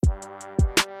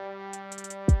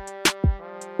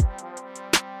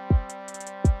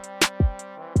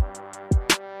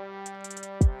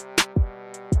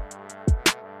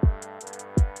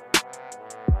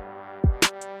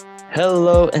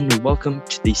Hello and welcome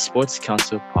to the Sports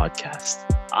Council podcast.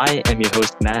 I am your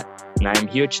host, Matt, and I am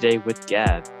here today with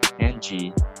Gab and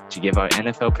G to give our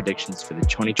NFL predictions for the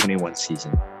 2021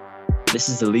 season. This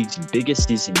is the league's biggest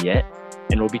season yet,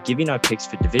 and we'll be giving our picks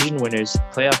for division winners,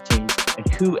 playoff teams,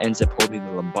 and who ends up holding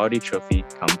the Lombardi Trophy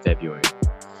come February.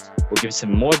 We'll give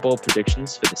some more bold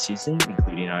predictions for the season,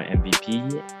 including our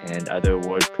MVP and other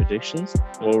award predictions.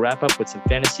 We'll wrap up with some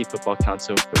fantasy football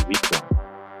council for week 1.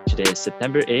 Today is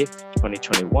September 8th,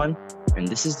 2021, and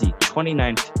this is the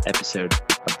 29th episode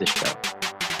of the show.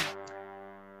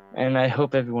 And I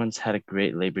hope everyone's had a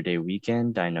great Labor Day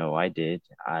weekend. I know I did.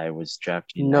 I was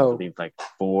drafting, I believe,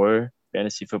 4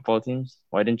 fantasy football teams.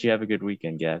 Why didn't you have a good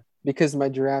weekend, Gav? Because my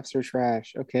drafts are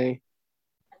trash, okay?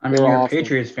 I mean, you're a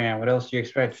Patriots fan. What else do you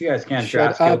expect? You guys can't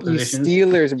draft skill positions. You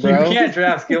Steelers, bro. You can't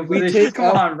draft skill positions.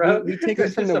 Come on, bro. We take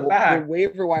it from the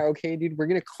waiver wire, okay, dude? We're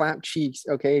going to clap cheeks,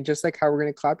 okay? Just like how we're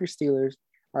going to clap your Steelers,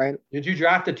 all right? Did you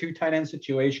draft a 2 tight end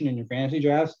situation in your fantasy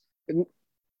drafts?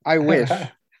 I wish.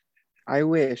 I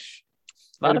wish.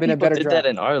 A lot of people did that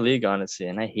in our league, honestly,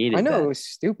 and I hated that. I know, it was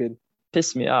stupid.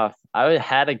 Pissed me off. I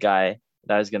had a guy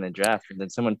that I was going to draft, and then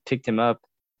someone picked him up,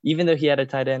 even though he had a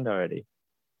tight end already.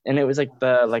 And it was like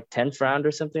the 10th round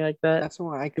or something like that. That's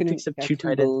why I couldn't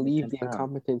believe the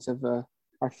incompetence of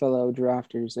our fellow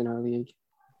drafters in our league.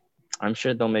 I'm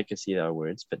sure they'll make us eat our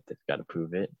words, but they've got to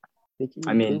prove it.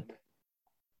 I mean,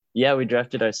 yeah, we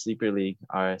drafted our sleeper league,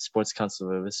 our Sports Council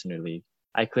Listener League.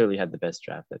 I clearly had the best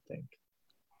draft, I think.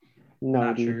 No,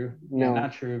 not dude. true. No, yeah,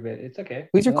 not true, but it's okay.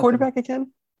 Who's your quarterback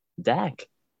again? Dak.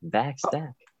 Dak.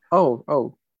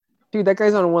 Oh. Dude, that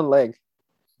guy's on one leg.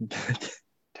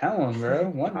 Tell him, bro.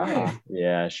 One leg.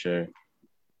 Yeah, sure.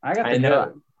 I got the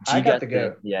goat. I got the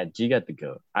goat. Yeah, G got the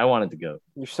goat. I wanted the goat.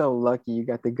 You're so lucky you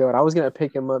got the goat. I was going to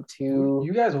pick him up too.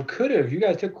 You guys could have. You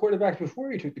guys took quarterbacks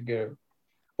before you took the goat.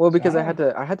 Well, because I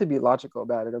had to be logical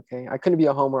about it, okay? I couldn't be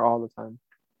a homer all the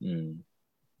time.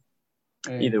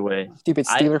 Either way. Stupid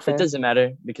Steeler fan. It doesn't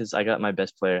matter because I got my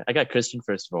best player. I got Christian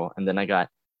first of all, and then I got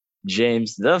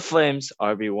James the Flames,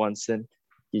 RB Watson.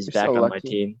 He's back on my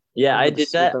team. Yeah, I did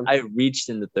that. I reached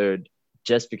in the 3rd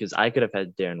just because I could have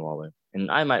had Darren Waller. And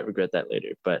I might regret that later,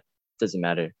 but it doesn't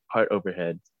matter. Heart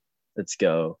overhead. Let's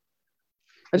go.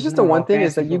 It's just the one thing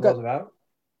is that you got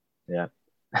 – Yeah.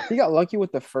 You got lucky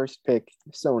with the first pick.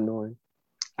 It's so annoying.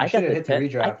 I got the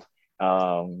redraft.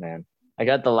 Oh, man. I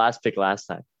got the last pick last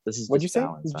time. This is What'd you say?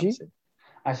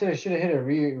 I said I should have hit a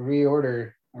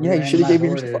reorder. Yeah, you should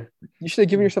have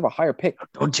given yourself a higher pick.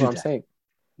 Don't do that. I'm saying.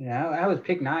 Yeah, I was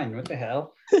pick 9. What the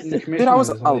hell? Dude, I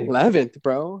was 11th,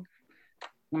 bro.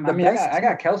 I mean, I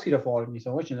got Kelsey to fall to me,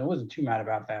 so I wasn't too mad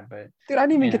about that. But dude, I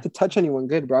didn't even get to touch anyone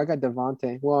good, bro. I got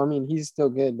Devontae. Well, I mean, he's still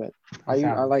good, but I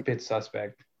like bit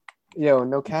suspect. Yo,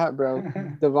 no cap, bro.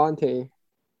 Devontae,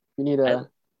 you need a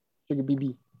sugar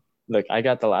BB. Look, I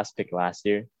got the last pick last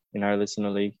year in our listener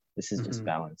league. This is just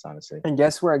balance, honestly. And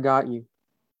guess where I got you?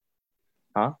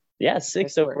 Huh? Yeah,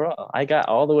 6th overall. I got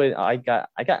all the way. I got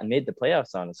made the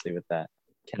playoffs, honestly, with that.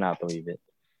 Cannot believe it,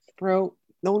 bro.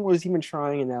 No one was even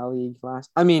trying in that league last.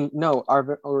 I mean, no,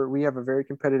 we have a very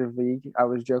competitive league. I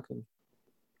was joking.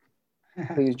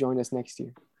 Please join us next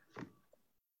year.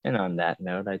 And on that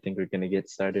note, I think we're going to get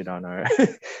started on our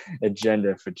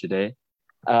agenda for today.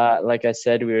 Like I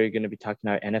said, we were going to be talking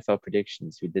our NFL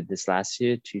predictions. We did this last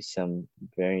year to some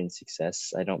varying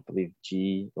success. I don't believe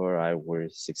G or I were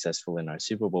successful in our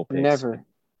Super Bowl picks. Never.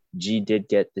 G did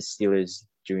get the Steelers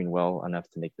doing well enough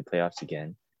to make the playoffs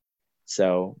again.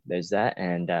 So there's that.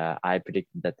 And I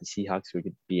predicted that the Seahawks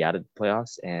would be out of the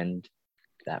playoffs, and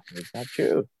that was not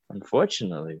true,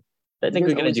 unfortunately. I think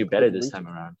we're going to do better this time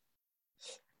around.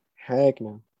 Heck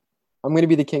no. I'm going to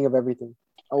be the king of everything.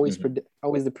 Always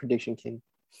the prediction king.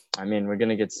 I mean, we're going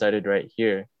to get started right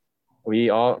here. We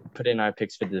all put in our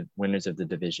picks for the winners of the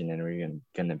division, and we're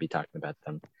going to be talking about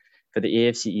them. For the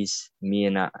AFC East, me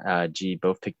and G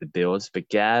both picked the Bills, but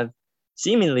Gav,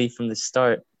 seemingly from the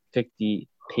start, picked the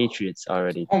Patriots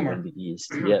already to win the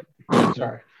East. Yep.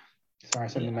 Sorry,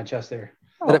 something in my chest there.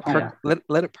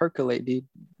 Let it percolate, dude.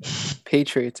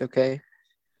 Patriots, okay?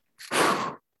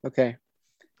 Okay.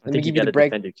 Let me give you the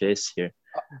break. Defend your case here.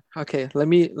 Okay, let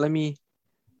me.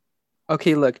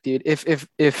 Okay, look, dude.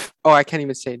 If I can't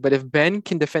even say it, but if Ben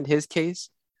can defend his case,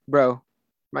 bro,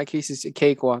 my case is a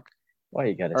cakewalk. Why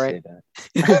you gotta say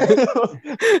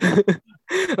that?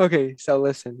 Okay, so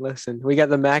listen. We got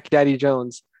the Mac Daddy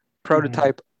Jones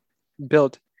prototype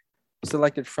built,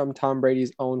 selected from Tom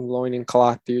Brady's own loin and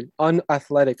cloth, dude.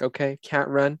 Unathletic, okay? Can't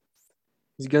run.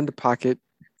 He's good in the pocket.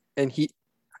 And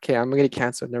I'm going to get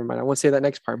canceled. Never mind. I won't say that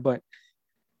next part, but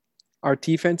Our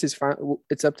defense is fine.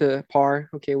 It's up to par.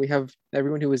 Okay, we have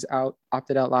everyone who was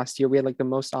opted out last year. We had like the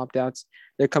most opt-outs.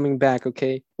 They're coming back.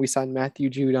 Okay, we signed Matthew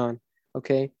Judon.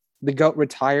 Okay, the GOAT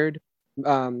retired,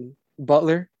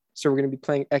 Butler. So we're gonna be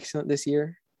playing excellent this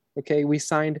year. Okay, we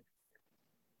signed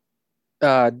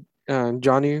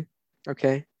Jonnu.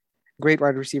 Okay, great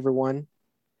wide receiver one.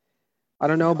 I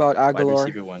don't know about Aguilar. Wide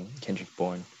receiver one, Kendrick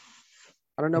Bourne.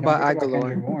 I don't know about Aguilar.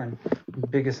 Kendrick Bourne,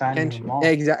 biggest signing of them all.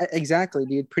 Exactly,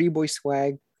 dude. Pretty boy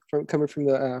swag coming from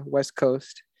the West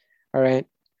Coast. All right,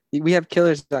 we have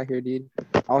killers out here, dude.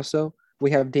 Also,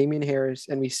 we have Damian Harris,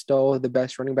 and we stole the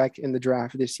best running back in the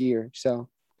draft this year. So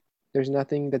there's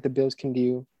nothing that the Bills can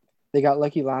do. They got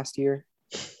lucky last year.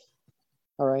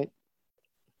 All right.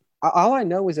 All I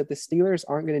know is that the Steelers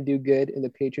aren't going to do good, and the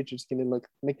Patriots are just going to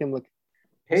make them look.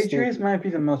 Patriots might be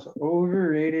the most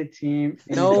overrated team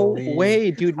in the league.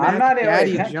 Way, dude. I'm not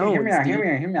Daddy Jones.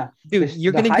 Hear me out. Dude,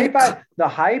 you're going to get the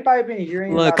hype I've been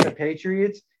hearing about the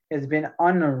Patriots has been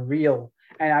unreal,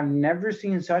 and I've never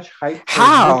seen such hype for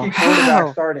a rookie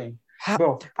quarterback starting.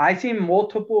 Bro, I've seen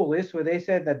multiple lists where they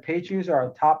said that Patriots are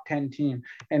a top 10 team,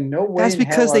 and no way. That's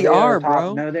because they are,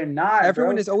 bro. No, they're not.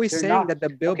 Everyone is always saying that the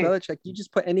Bill Belichick. You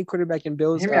just put any quarterback in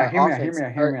Bill's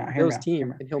Bill's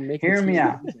team, and he'll make. Hear me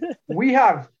out. We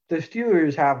have the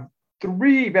Steelers have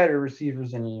 3 better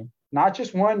receivers than you, not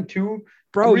just 1, 2.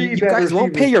 Bro, you guys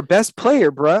won't pay your best player,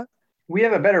 bro. We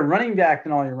have a better running back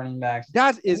than all your running backs.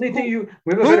 That is we have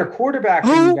a better quarterback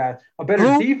than you guys, a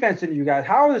better defense than you guys.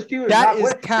 How are the Steelers? That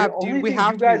is cap, dude. We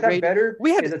have you guys have better.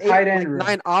 We had a tight end,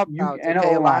 9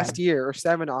 opt-outs last year, or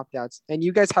 7 opt-outs, and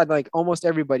you guys had like almost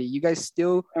everybody. You guys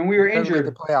still and we were injured.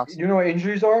 The playoffs. You know what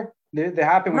injuries are? They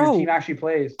happen when the team actually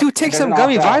plays. Dude, take some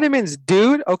gummy vitamins,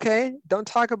 dude. Okay, don't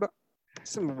talk about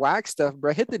some whack stuff,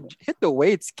 bro. Hit the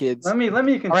weights, kids. Let me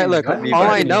continue. All right, look. All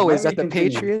I know is that the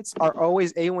Patriots are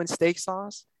always A1 steak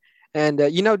sauce. And,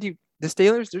 dude, the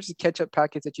Steelers, there's the ketchup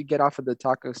packets that you get off of the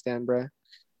taco stand, bro.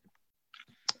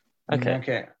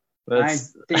 Okay. I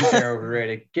think they're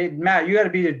overrated. Matt, you got to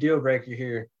be the deal breaker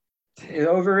here. Is it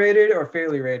overrated or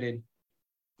fairly rated?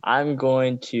 I'm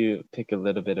going to pick a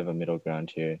little bit of a middle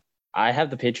ground here. I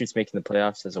have the Patriots making the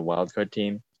playoffs as a wildcard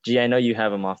team. Gee, I know you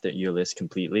have them off your list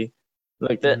completely.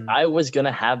 Look, I was going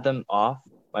to have them off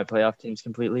my playoff teams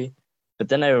completely. But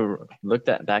then I looked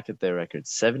back at their records,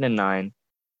 7-9.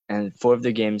 And 4 of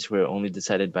their games were only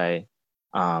decided by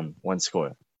 1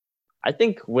 score. I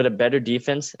think with a better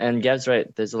defense, and Gav's right,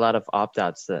 there's a lot of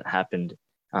opt-outs that happened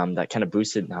that kind of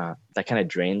boosted, that kind of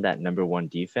drained that number 1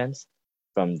 defense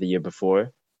from the year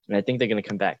before. And I think they're going to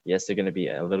come back. Yes, they're going to be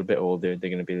a little bit older. They're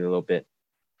going to be a little bit,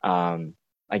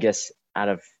 I guess, out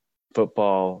of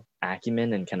football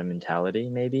acumen and kind of mentality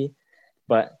maybe.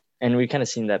 And we've kind of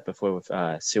seen that before with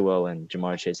Sewell and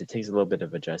Jamar Chase. It takes a little bit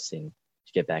of adjusting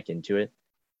to get back into it.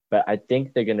 But I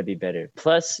think they're going to be better.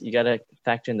 Plus, you got to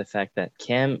factor in the fact that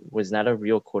Cam was not a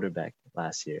real quarterback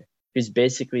last year. He's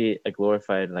basically a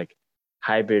glorified, like,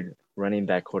 hybrid running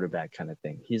back quarterback kind of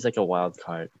thing. He's like a wild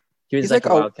card. He was like a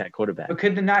wildcat quarterback. But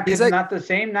could the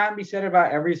same not be said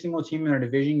about every single team in our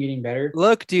division getting better?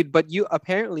 Look, dude, but you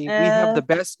apparently we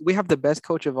have the best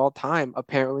coach of all time,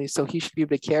 apparently. So he should be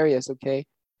able to carry us, okay?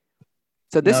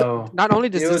 So this not only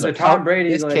does it was a Tom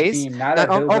Brady team, not a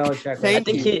Bill Belichick. I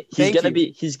think he's gonna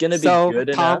be good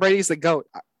enough. Tom Brady's the GOAT.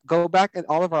 Go back in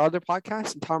all of our other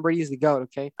podcasts, and Tom Brady is the GOAT.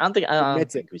 Okay. I don't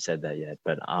think we said that yet,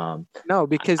 but no,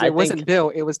 because it wasn't Bill,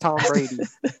 it was Tom Brady.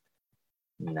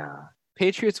 Nah.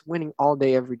 Patriots winning all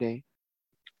day, every day.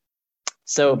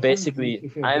 So basically,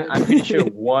 I'm pretty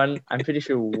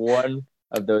sure one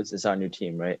of those is on your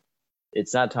team, right?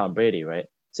 It's not Tom Brady, right?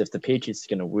 So if the Patriots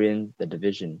are gonna win the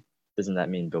division, doesn't that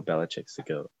mean Bill Belichick's the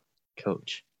GOAT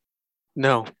coach?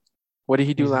 No. What did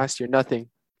he do last year? Nothing.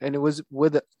 And it was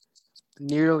with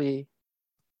nearly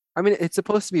 – I mean, it's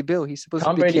supposed to be Bill. He's supposed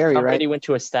to be carry, right? Tom Brady went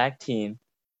to a stacked team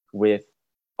with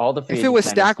all the – If it was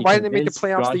stacked, why didn't they make the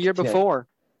playoffs the year before?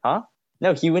 Huh?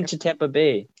 No, he went to Tampa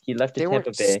Bay. He left to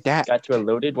Tampa Bay, got to a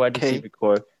loaded wide receiver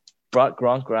core, brought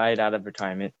Gronk right out of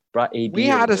retirement, brought AB. We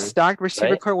had a stacked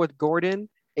receiver core with Gordon,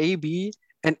 AB,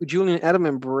 and Julian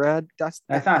Edelman, Brad. That's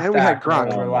not and we had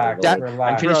Gronk. Relax.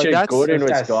 I'm pretty sure Gordon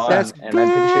was gone, and I'm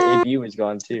pretty sure AB was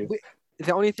gone too.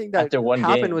 The only thing that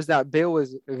happened was that Bill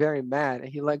was very mad, and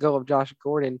he let go of Josh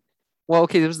Gordon. Well,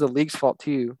 okay, this was the league's fault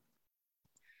too.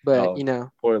 But,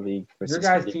 poor league. Your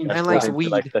guys' team likes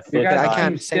weed. I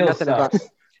can't say nothing about it.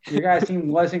 Your guys' team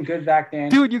wasn't good back then.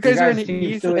 Dude, you guys are in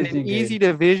an easy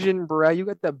division, bro.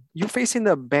 You're facing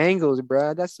the Bengals,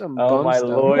 bro. That's some bum my stuff.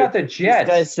 You Lord. got the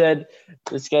Jets.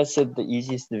 This guy said the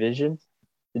easiest division.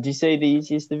 Did you say the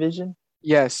easiest division?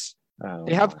 Yes. Oh,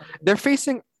 they're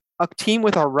facing a team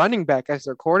with our running back as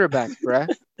their quarterback,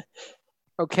 bruh.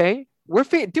 Okay, we're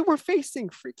facing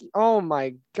freaking. Oh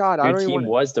my God, Your team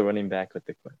was the running back with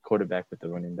the quarterback with the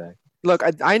running back. Look,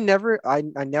 I never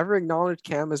acknowledged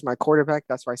Cam as my quarterback.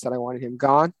 That's why I said I wanted him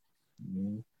gone.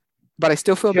 Mm-hmm. But I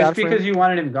still feel bad for him. Just because you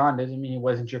wanted him gone doesn't mean he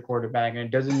wasn't your quarterback, and it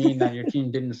doesn't mean that your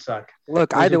team didn't suck. Look,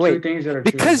 Those either way, things that are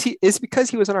because true. because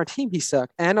he was on our team, he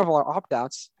sucked, and of our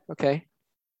opt-outs. Okay,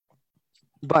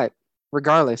 but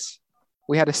regardless,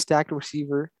 we had a stacked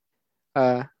receiver,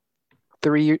 2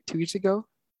 years ago.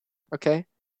 Okay,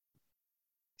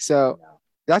 so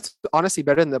that's honestly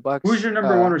better than the Bucs. Who's your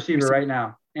number one receiver right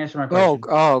now? Answer my question.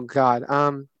 Oh God.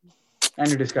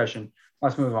 End of discussion.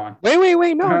 Let's move on. Wait.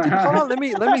 No, dude, hold on. Let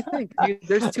me think. Dude,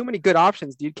 there's too many good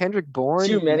options, dude. Kendrick Bourne,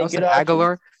 too many Nelson good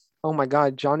Aguilar. options. Oh my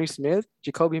God, Johnny Smith,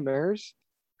 Jacoby Myers.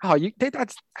 Oh, you think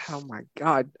that's? Oh my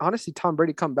God. Honestly, Tom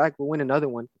Brady come back, we'll win another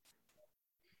one.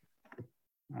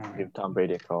 Give Tom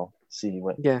Brady a call. See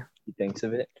what he thinks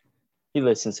of it. He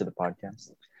listens to the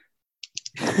podcast.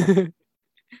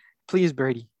 Please,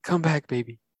 Brady, come back,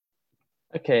 baby.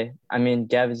 Okay, I mean,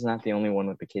 Gav is not the only one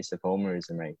with a case of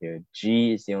homerism right here.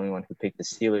 G is the only one who picked the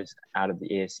Steelers out of the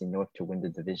AFC North to win the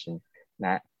division.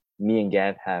 Matt, me and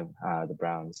Gav have the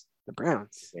Browns. The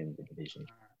Browns in the division.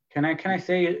 Can I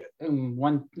say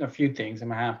a few things I'm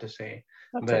gonna have to say?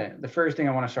 Okay. But the first thing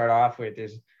I want to start off with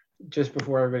is just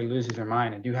before everybody loses their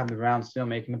mind, I do have the Browns still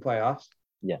making the playoffs.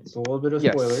 Yes. It's a little bit of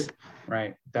spoiler,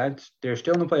 right? They're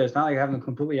still in the playoffs. It's not like I have them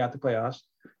completely out the playoffs.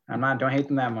 Don't hate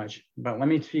them that much. But let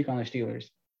me speak on the Steelers.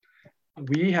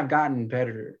 We have gotten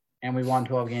better, and we won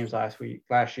 12 games last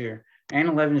year, and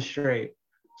 11 straight.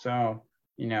 So,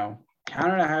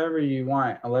 count it however you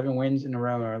want. 11 wins in a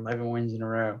row or 11 wins in a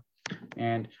row.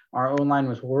 And our O-line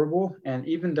was horrible. And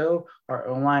even though our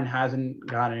O-line hasn't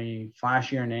got any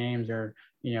flashier names or,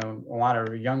 a lot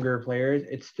of younger players,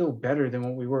 it's still better than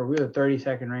what we were. We were the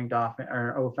 32nd ranked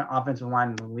offensive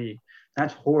line in the league.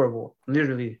 That's horrible.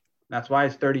 Literally, that's why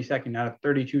it's 32nd out of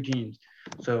 32 teams.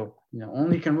 So,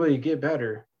 only can really get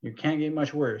better. You can't get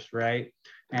much worse, right?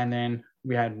 And then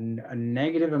we had a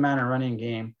negative amount of running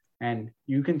game. And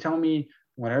you can tell me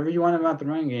whatever you want about the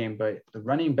running game, but the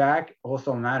running back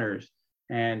also matters.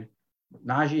 And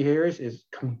Najee Harris is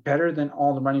better than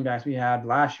all the running backs we had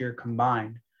last year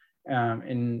combined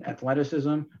in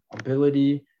athleticism,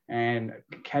 ability, and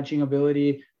catching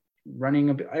ability,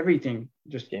 running, everything.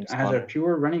 Just James as Conner. a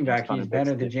pure running back, he's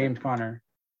better than James Conner.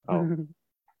 Oh.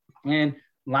 And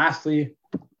lastly,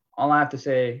 all I have to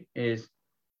say is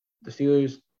the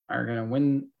Steelers are going to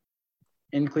win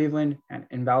in Cleveland and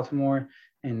in Baltimore,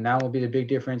 and that will be the big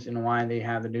difference in why they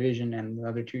have the division and the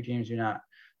other two teams do not.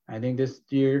 I think this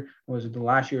year was the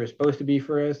last year was supposed to be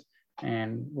for us,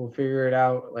 and we'll figure it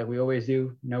out like we always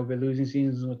do. No good losing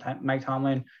seasons with Mike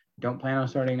Tomlin. Don't plan on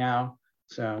starting now,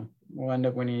 so we'll end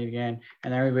up winning it again.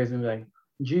 And everybody's going to be like,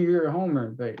 gee, you're a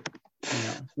homer, but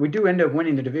we do end up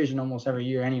winning the division almost every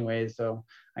year anyway, so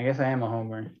I guess I am a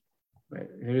homer, but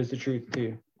it is the truth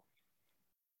too.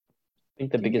 I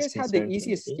think the biggest you guys had the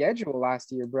easiest schedule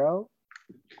last year, bro.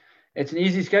 It's an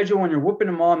easy schedule when you're whooping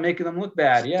them all and making them look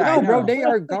bad. Yeah, no, bro, they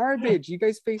are garbage. You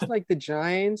guys faced like the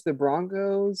Giants, the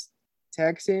Broncos,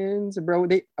 Texans, bro.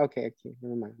 Okay,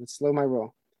 never mind. Let's slow my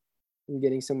roll. I'm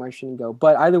getting somewhere I shouldn't go.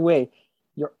 But either way,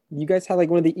 you guys had like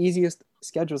one of the easiest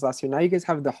schedules last year. Now you guys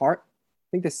have I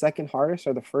think the second hardest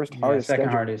or the first hardest. Second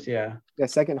schedule. Hardest, yeah. The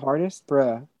second hardest,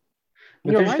 bruh.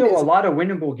 But there's still a lot of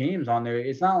winnable games on there.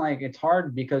 It's not like it's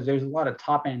hard because there's a lot of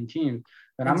top end teams.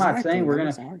 But I'm not saying we're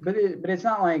gonna. But it's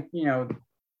not like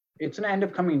it's gonna end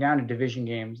up coming down to division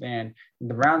games. And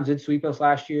the Browns did sweep us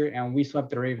last year, and we swept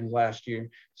the Ravens last year.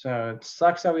 So it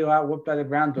sucks that we got whooped by the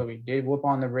Browns, but we did whoop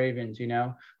on the Ravens.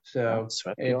 So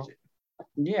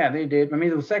yeah, they did. I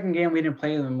mean, the second game we didn't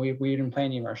play them. We didn't play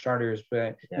any of our starters,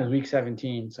 but it was week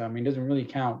 17. So I mean, it doesn't really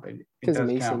count, but it does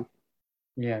Mason. Count.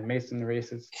 Yeah, Mason the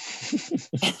racist.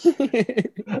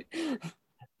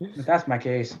 But that's my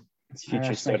case. It's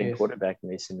future starting quarterback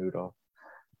Mason Rudolph.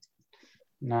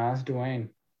 Nah, that's Dwayne.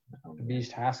 The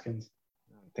Beast Haskins.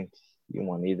 I don't think you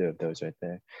want either of those right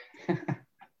there.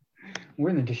 We're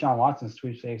in the Deshaun Watson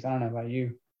sweepstakes. I don't know about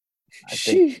you. I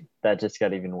think that just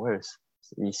got even worse.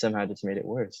 You somehow just made it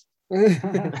worse.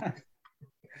 I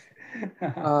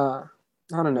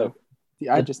don't know.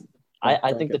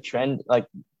 I think the trend, like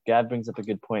Gab brings up a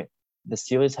good point. The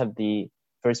Steelers have the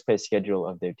first place schedule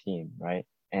of their team, right?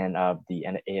 And the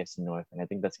AFC North. And I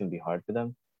think that's going to be hard for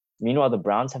them. Meanwhile, the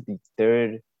Browns have the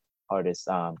third hardest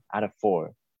out of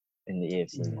 4 in the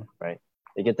AFC North, right?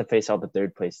 They get to face all the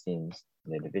third place teams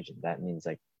in their division. That means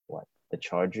the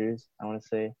Chargers, I want to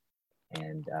say,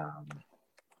 and I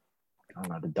don't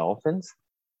know, the Dolphins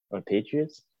or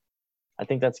Patriots. I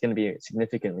think that's going to be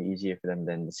significantly easier for them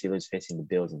than the Steelers facing the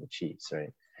Bills and the Chiefs,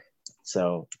 right?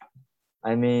 So,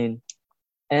 I mean,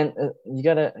 and you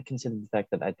got to consider the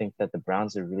fact that I think that the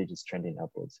Browns are really just trending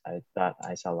upwards. I thought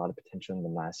I saw a lot of potential in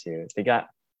them last year. They got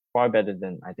far better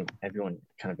than I think everyone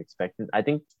kind of expected. I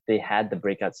think they had the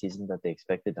breakout season that they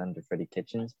expected under Freddie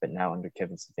Kitchens, but now under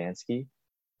Kevin Stefanski.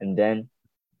 And then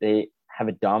they have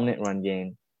a dominant run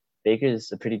game.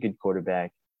 Baker's a pretty good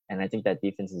quarterback, and I think that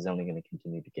defense is only going to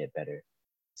continue to get better.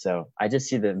 So I just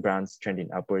see the Browns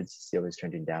trending upwards, Steelers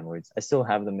trending downwards. I still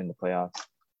have them in the playoffs.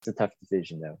 It's a tough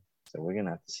division, though, so we're going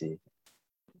to have to see.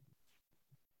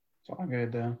 It's all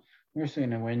good, though. We're still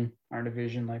going to win our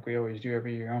division like we always do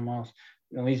every year almost.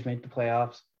 At least make the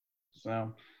playoffs.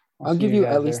 So I'll give you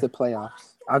at least the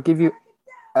playoffs. I'll give you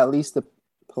at least the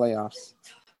playoffs.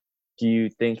 Do you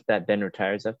think that Ben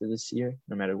retires after this year,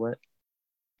 no matter what?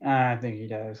 I think he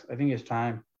does. I think it's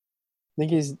time. I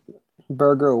think he's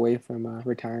burger away from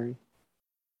retiring.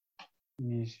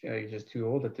 He's just too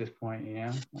old at this point, you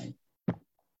know? Like,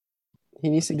 he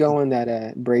needs to go on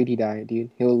that Brady diet,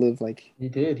 dude. He'll live like... He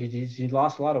did. He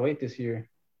lost a lot of weight this year.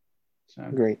 So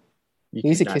great. He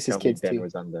needs to kiss his kids, Ben too.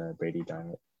 Was on the Brady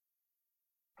diet.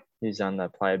 He's on the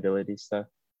pliability stuff.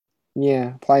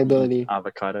 Yeah, pliability.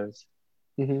 Avocados.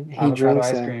 Mm-hmm. He drinks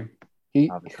ice cream.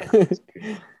 Avocado ice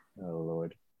cream. Oh,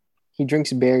 Lord. He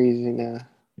drinks berries and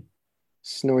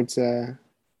snorts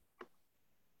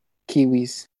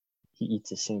kiwis. He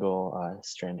eats a single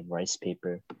strand of rice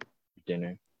paper for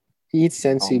dinner. He eats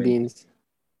sensu beans.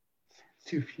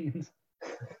 Sensu beans.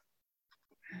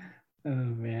 Oh,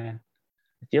 man.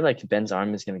 I feel like Ben's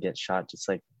arm is going to get shot just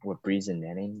like what Breeze and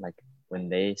Manning, like when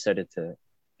they started to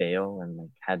fail and like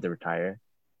had to retire,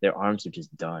 their arms were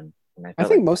just done. And I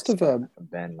think most of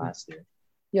Ben last year.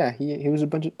 Yeah, he was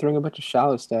throwing a bunch of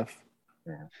shallow stuff.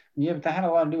 Yeah, but that had a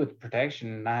lot to do with protection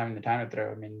and not having the time to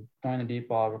throw. I mean, throwing the deep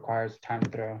ball requires time to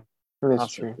throw.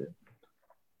 That's true.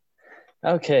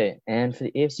 Okay, and for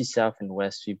the AFC South and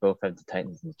West, we both have the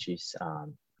Titans and the Chiefs.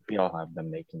 We all have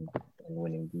them making and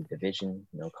winning the division.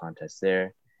 No contest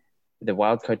there. The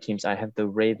wildcard teams, I have the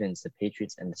Ravens, the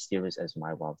Patriots, and the Steelers as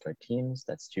my wildcard teams.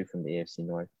 That's two from the AFC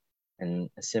North.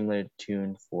 And a similar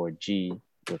tune for G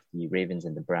with the Ravens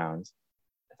and the Browns,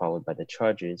 followed by the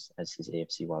Chargers as his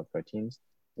AFC wildcard teams.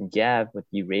 And Gav with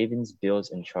the Ravens, Bills,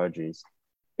 and Chargers.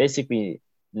 Basically,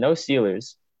 no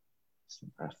Steelers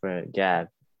for Gav.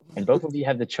 And both of you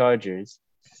have the Chargers.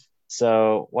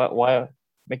 So why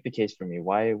make the case for me?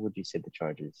 Why would you say the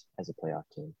Chargers as a playoff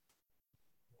team?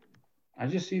 I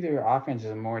just see their offense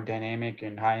as a more dynamic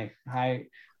and high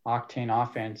octane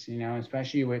offense, you know,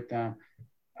 especially with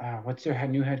what's their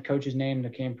new head coach's name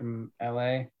that came from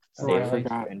LA?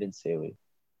 Brandon Staley.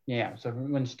 Yeah, so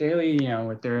when Staley, you know,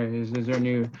 with their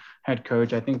new head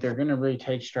coach, I think they're going to really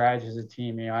take strides as a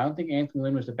team. You know, I don't think Anthony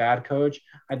Lynn was a bad coach.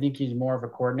 I think he's more of a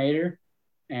coordinator,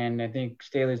 and I think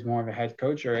Staley's more of a head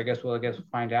coach, or I guess we'll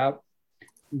find out.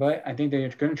 But I think they're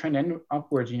going to trend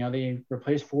upwards. You know, they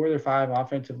replaced 4 of their 5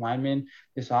 offensive linemen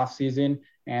this offseason,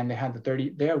 and they had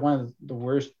one of the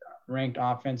worst ranked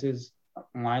offenses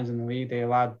lines in the league. They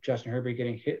allowed Justin Herbert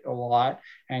getting hit a lot,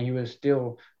 and he was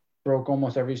still broke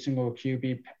almost every single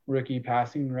QB rookie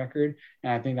passing record.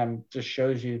 And I think that just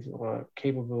shows you the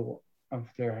capable of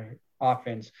their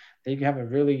offense. They have a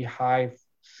really high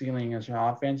ceiling as an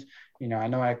offense. You know, I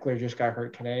know Eckler just got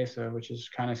hurt today, which is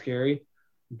kind of scary,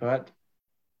 but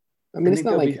I mean, it's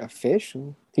not like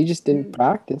official. He just didn't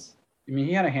practice. I mean,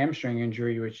 he had a hamstring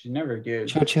injury, which is never good.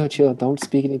 Chill. Don't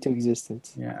speak it into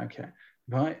existence. Yeah, okay.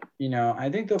 But, you know, I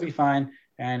think they'll be fine.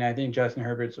 And I think Justin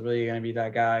Herbert's really going to be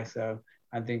that guy. So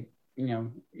I think, you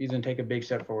know, he's going to take a big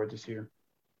step forward this year.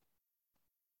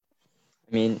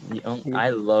 I mean,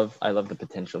 I love the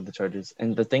potential of the Chargers.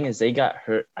 And the thing is, they got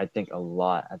hurt, I think, a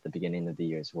lot at the beginning of the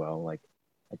year as well. Like,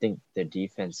 I think their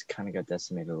defense kind of got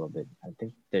decimated a little bit. I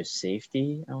think their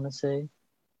safety, I want to say,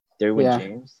 Derwin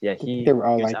James. Yeah, he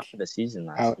was out for the season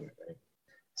last year, right?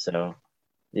 So,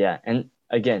 yeah. And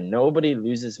again, nobody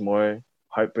loses more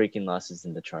heartbreaking losses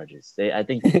than the Chargers. I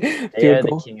think they are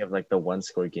the king of like the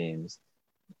 1-score games.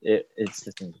 It's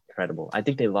just incredible. I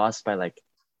think they lost by like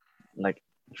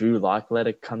Drew Lock led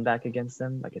a comeback against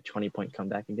them, like a 20-point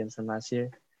comeback against them last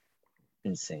year.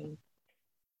 Insane.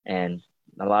 And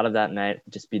a lot of that might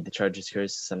just be the Chargers'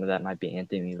 curse. Some of that might be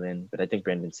Anthony Lynn, but I think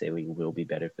Brandon Staley will be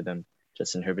better for them.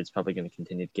 Justin Herbert's probably going to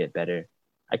continue to get better.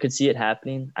 I could see it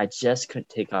happening. I just couldn't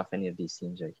take off any of these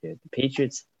teams right here. The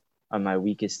Patriots are my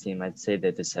weakest team. I'd say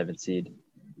they're the 7th seed,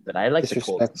 but I like the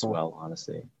Colts as well,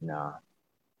 honestly. Nah.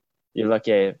 You're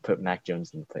lucky I put Mac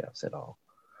Jones in the playoffs at all.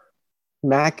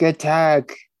 Mac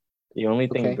attack. The only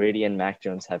thing Okay. Brady and Mac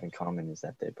Jones have in common is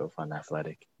that they're both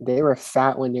unathletic. They were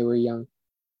fat when they were young.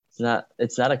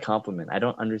 It's not a compliment. I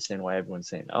don't understand why everyone's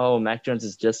saying, "Oh, Mac Jones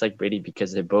is just like Brady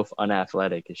because they're both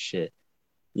unathletic as shit."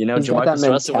 You know, He's got that Jamarcus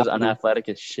Russell was mentality. unathletic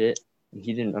as shit, and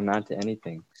he didn't amount to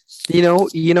anything. You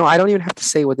know, I don't even have to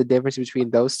say what the difference between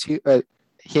those two,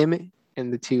 him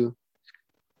and the two.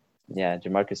 Yeah,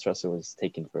 Jamarcus Russell was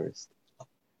taken first.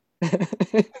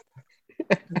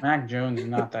 Mac Jones is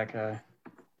not that guy.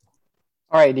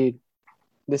 All right, dude.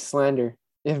 This slander.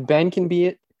 If Ben can be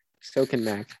it, so can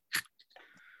Mac.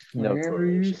 No Whatever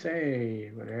you correlation.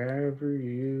 say. Whatever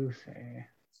you say.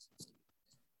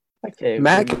 Okay.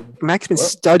 Mac's been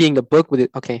studying the book with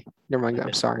it. Okay, never mind.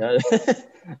 I'm sorry.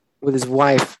 With his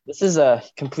wife. This is a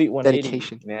complete 180,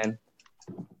 Dedication. man.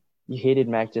 You hated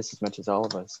Mac just as much as all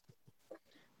of us.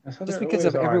 That's what Just they because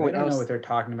always of are. everyone They don't else. know what they're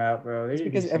talking about, bro. They Just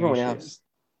just because be of everyone saying else. shit.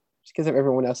 Just because of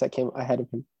everyone else that came ahead of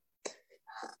him.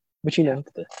 But you know.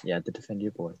 You have to defend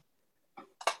your boy.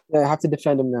 Yeah, I have to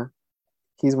defend him now.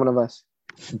 He's one of us.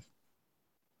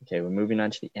 Okay, we're moving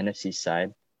on to the NFC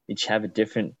side. Each have a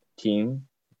different team,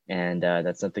 and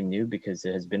that's nothing new because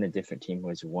there has been a different team who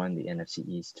has won the NFC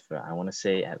East for, I want to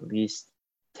say, at least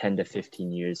 10 to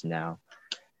 15 years now.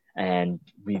 And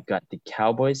we've got the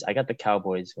Cowboys. I got the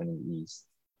Cowboys winning the East.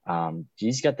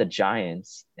 G's got the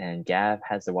Giants, and Gav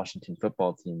has the Washington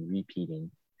football team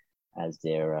repeating as the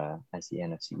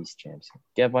NFC East champs.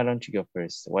 Gav, why don't you go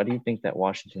first? Why do you think that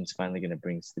Washington's finally going to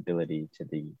bring stability to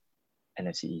the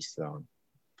NFC East throne?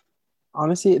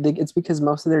 Honestly, it's because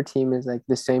most of their team is like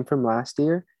the same from last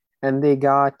year, and they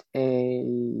got a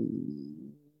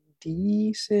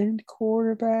decent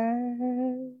quarterback.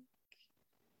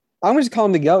 I'm just calling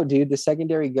him the GOAT, dude. The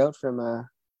secondary GOAT from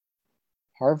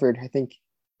Harvard, I think,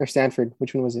 or Stanford.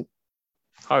 Which one was it?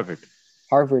 Harvard,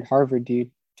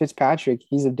 dude. Fitzpatrick,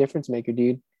 he's a difference maker,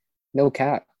 dude. No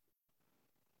cap.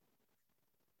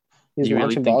 Do you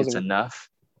really think it's enough?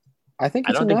 I think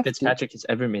it's enough. I don't think Fitzpatrick has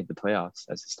ever made the playoffs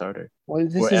as a starter. Well,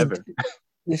 this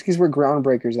because we're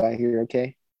groundbreakers out here,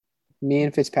 okay? Me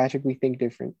and Fitzpatrick, we think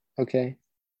different, okay?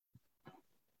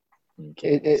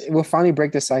 It will finally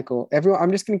break the cycle.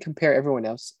 I'm just going to compare everyone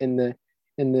else in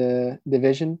the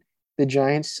division. The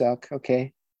Giants suck,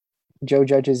 okay? Joe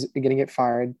Judge is going to get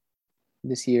fired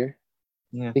this year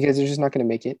because they're just not going to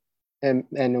make it. And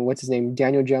what's his name?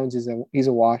 Daniel Jones he's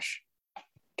a wash.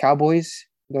 Cowboys,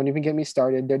 don't even get me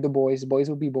started. They're the boys. Boys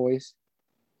will be boys.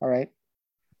 All right.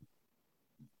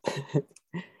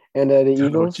 And the Eagles. I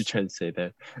don't know what you're trying to say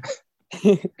there.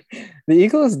 The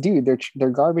Eagles, dude, they're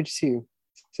garbage too.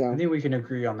 So I think we can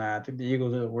agree on that. I think the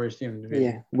Eagles are the worst team in the division.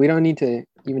 Yeah, we don't need to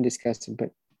even discuss it,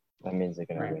 but that means they're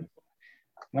gonna win.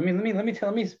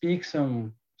 Let me speak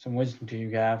some wisdom to you,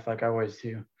 Gav, like I always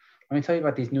do. Let me tell you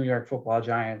about these New York Football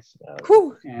Giants.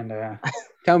 And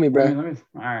tell me, bro.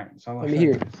 All right. So let me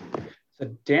hear. So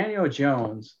Daniel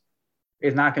Jones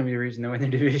is not going to be the reason they win the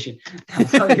division. I'll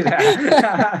tell you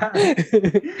that.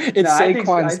 It's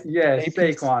Saquon.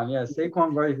 Saquon. Yes,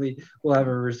 Saquon Barkley will have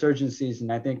a resurgent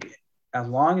season. I think as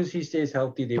long as he stays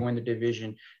healthy, they win the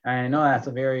division. And I know that's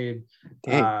a very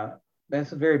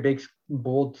big,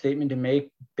 bold statement to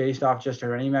make based off just a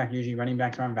running back. Usually running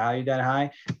backs aren't valued that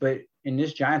high. But in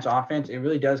this Giants offense, it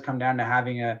really does come down to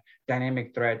having a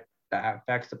dynamic threat that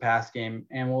affects the pass game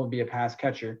and will be a pass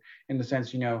catcher in the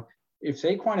sense, if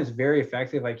Saquon is very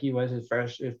effective like he was his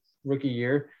rookie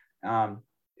year,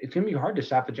 it's going to be hard to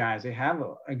stop the Giants. They have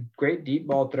a great deep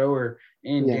ball thrower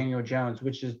in Daniel Jones,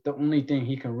 which is the only thing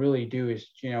he can really do is,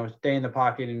 stay in the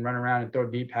pocket and run around and throw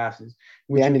deep passes.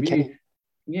 And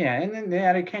then they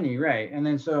added Kenny, right? And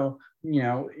then so,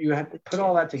 you have to put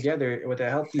all that together with a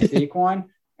healthy Saquon.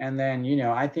 And then,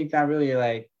 I think that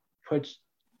really puts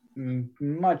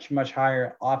much, much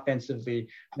higher offensively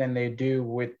than they do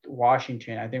with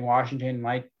Washington. I think Washington,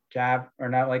 like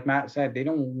Matt said, they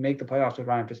don't make the playoffs with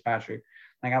Ryan Fitzpatrick.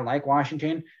 I like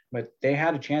Washington, but they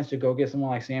had a chance to go get someone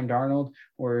like Sam Darnold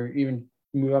or even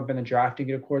move up in the draft to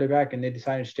get a quarterback, and they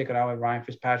decided to stick it out with Ryan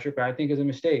Fitzpatrick, but I think it's a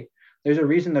mistake. There's a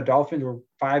reason the Dolphins were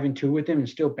 5-2 with him and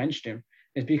still benched him.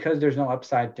 It's because there's no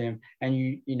upside to him, and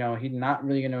he's not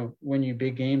really going to win you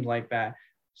big games like that.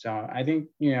 So I think,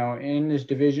 in this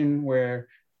division where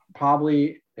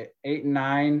probably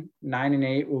 8-9,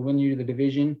 9-8 will win you the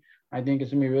division, I think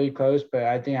it's going to be really close, but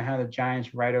I think I have the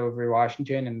Giants right over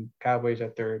Washington and Cowboys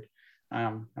at third.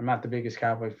 I'm not the biggest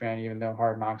Cowboys fan, even though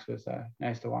Hard Knocks was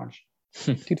nice to watch.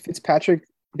 Dude, Fitzpatrick,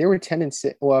 they were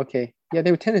 10-6. Well, okay. Yeah,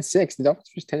 they were 10-6. The Dolphins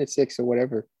were 10-6 or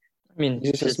whatever. I mean,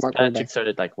 Fitzpatrick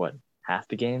started half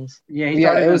the games? Yeah, he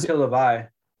started until the bye.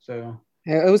 So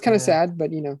it was kind of sad,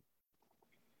 but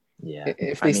Yeah.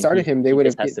 If they started him, they would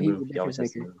have. He has to move. He always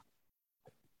has to move.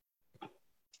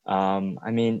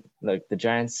 I mean, look, the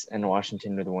Giants and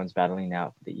Washington are the ones battling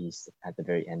out for the East at the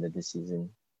very end of the season.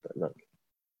 But look,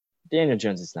 Daniel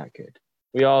Jones is not good.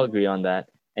 We all agree on that.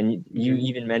 And you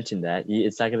even mentioned that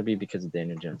it's not going to be because of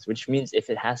Daniel Jones, which means if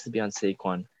it has to be on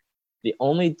Saquon, the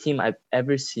only team I've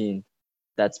ever seen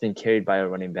that's been carried by a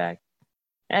running back,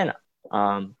 and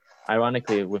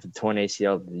ironically, with a torn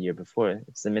ACL the year before,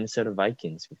 it's the Minnesota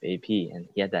Vikings with AP, and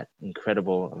he had that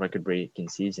incredible record-breaking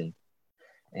season.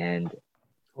 And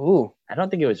I don't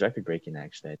think it was record-breaking,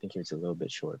 actually. I think he was a little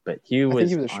bit short, but he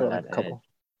was on short, that edge.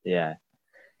 Yeah.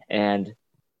 And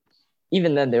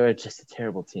even then, they were just a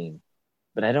terrible team.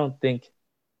 But I don't think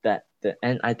that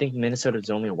and I think Minnesota is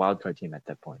only a wild card team at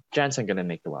that point. Giants aren't going to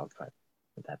make the wild card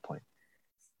at that point.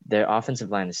 Their offensive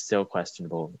line is still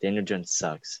questionable. Daniel Jones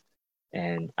sucks.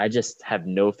 And I just have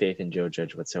no faith in Joe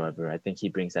Judge whatsoever. I think he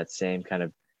brings that same kind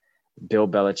of Bill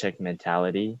Belichick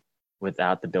mentality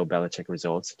without the Bill Belichick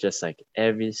results, just like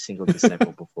every single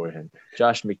disciple before him.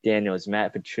 Josh McDaniels,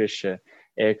 Matt Patricia,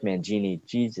 Eric Mangini,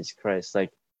 Jesus Christ.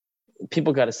 Like,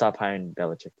 people got to stop hiring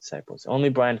Belichick disciples. Only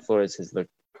Brian Flores has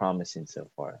looked promising so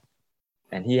far.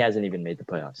 And he hasn't even made the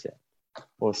playoffs yet.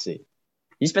 We'll see.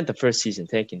 He spent the first season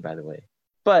tanking, by the way.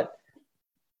 But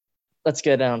let's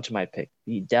get down to my pick.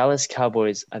 The Dallas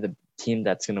Cowboys are the team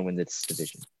that's going to win this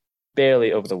division.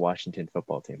 Barely over the Washington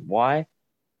football team. Why?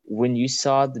 When you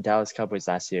saw the Dallas Cowboys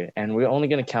last year, and we're only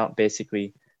going to count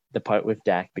basically the part with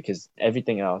Dak because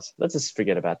everything else, let's just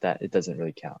forget about that. It doesn't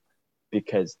really count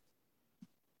because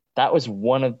that was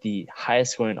one of the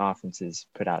highest scoring offenses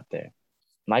put out there.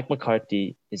 Mike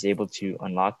McCarthy is able to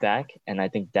unlock Dak, and I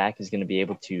think Dak is going to be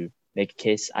able to make a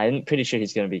case. I'm pretty sure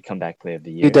he's going to be comeback player of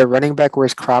the year. Dude, their running back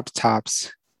wears crop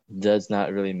tops. Does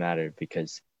not really matter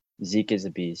because Zeke is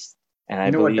a beast. And I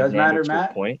believe what does matter, to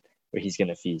a point where he's going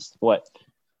to feast. What?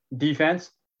 Defense.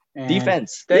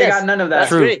 Defense. They got none of that.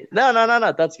 That's great. No.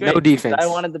 That's great. No defense. I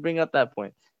wanted to bring up that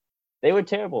point. They were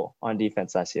terrible on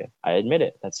defense last year. I admit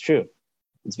it. That's true.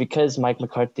 It's because Mike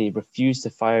McCarthy refused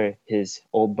to fire his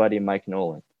old buddy Mike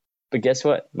Nolan. But guess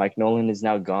what? Mike Nolan is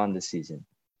now gone this season.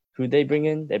 Who'd they bring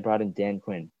in? They brought in Dan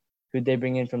Quinn. Who'd they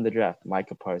bring in from the draft?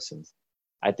 Micah Parsons.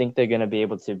 I think they're going to be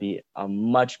able to be a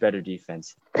much better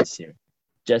defense this year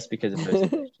just because of those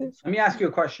decisions. Let me ask you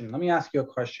a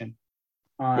question.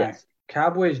 Yes.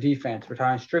 Cowboys defense, we're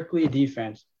talking strictly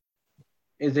defense.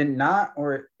 Is it not,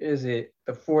 or is it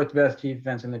the fourth best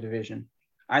defense in the division?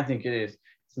 I think it is.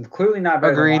 It's clearly not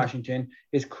better than Washington.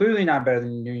 It's clearly not better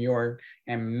than New York,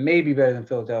 and maybe better than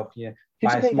Philadelphia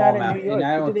by a small amount. Who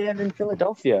do they have in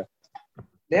Philadelphia?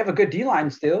 They have a good D-line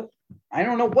still. I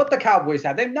don't know what the Cowboys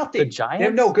have. They have nothing. The Giants? They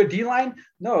have no good D-line.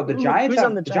 No, the Giants.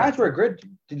 The Giants were good.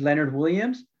 Leonard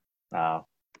Williams. Wow.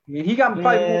 He got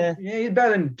he's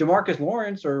better than DeMarcus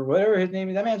Lawrence or whatever his name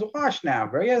is. That man's washed now,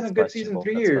 bro. He hasn't a good season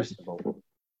 3 years.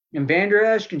 And Vander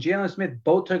Esch and Jalen Smith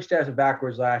both took steps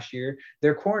backwards last year.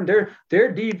 Their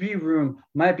DB room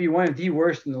might be one of the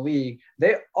worst in the league.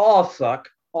 They all suck.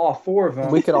 All four of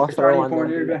them. We could all throw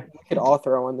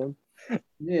on them.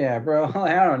 Yeah, bro.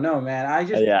 I don't know, man. I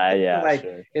just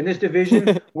sure. In this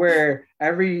division where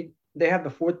they have the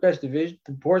fourth best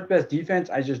defense.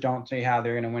 I just don't see how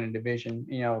they're going to win a division.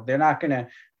 You know, they're not going to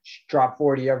drop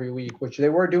 40 every week, which they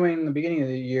were doing in the beginning of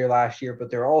the year last year, but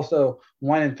they're also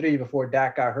 1-3 before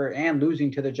Dak got hurt and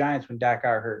losing to the Giants when Dak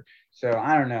got hurt. So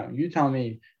I don't know. You tell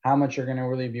me how much you're going to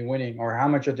really be winning, or how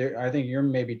much I think you're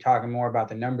maybe talking more about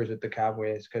the numbers with the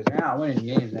Cowboys because they're not winning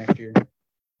games next year.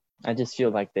 I just feel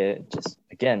like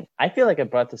I feel like I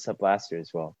brought this up last year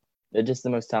as well. They're just the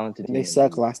most talented team. They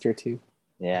suck last year too.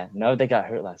 Yeah. No, they got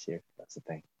hurt last year. That's the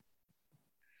thing.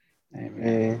 Hey,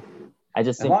 man. I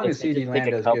just think as long as CeeDee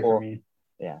Lamb does good for me.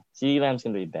 Yeah. CeeDee Lamb's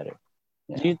going to be better.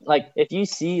 Yeah. If you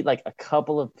see like a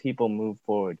couple of people move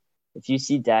forward, if you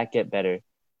see Dak get better,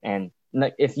 and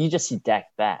if you just see Dak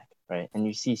back, right, and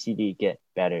you see CD get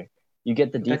better, you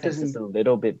get the defense just a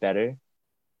little bit better.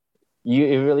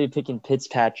 You're really picking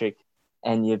Fitzpatrick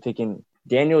and you're picking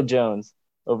Daniel Jones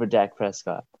over Dak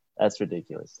Prescott. That's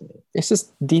ridiculous to me. It's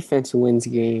just defense wins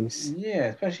games. Yeah,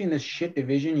 especially in this shit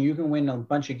division. You can win a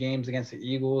bunch of games against the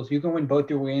Eagles. You can win both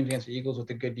your games against the Eagles with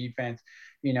a good defense.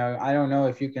 You know, I don't know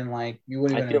if you can you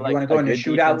want to go in a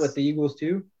shootout with the Eagles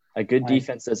too? A good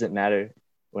defense doesn't matter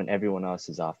when everyone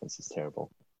else's offense is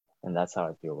terrible. And that's how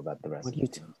I feel about the rest of the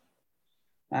team.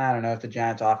 I don't know if the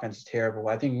Giants' offense is terrible.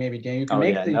 I think maybe Daniel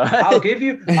can I'll give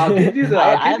you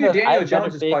Daniel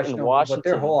Jones is questionable, but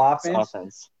their whole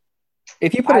offense.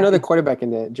 If you put another quarterback in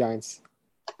the Giants,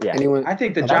 I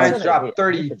think the Giants dropped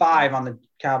 35 on the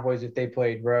Cowboys if they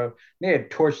played, bro. They had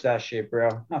torched that shit, bro.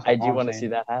 I do want to see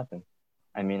that happen.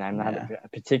 I mean, I'm not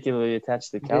particularly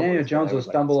attached to the Cowboys. Daniel Jones will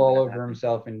stumble all over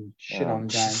himself and shit on the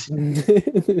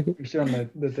Giants. Shit on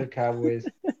the Cowboys.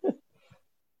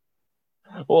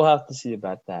 We'll have to see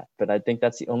about that. But I think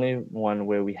that's the only one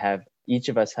where each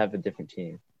of us have a different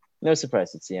team. No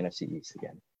surprise, it's the NFC East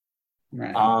again.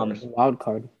 Right. Wild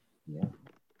card. Yeah.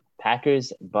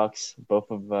 Packers, Bucks,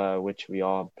 both of which we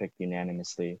all picked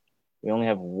unanimously. We only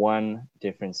have one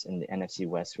difference in the NFC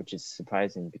West, which is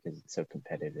surprising because it's so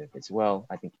competitive as well.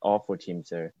 I think all four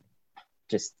teams are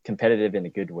just competitive in a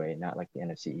good way, not like the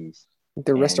NFC East.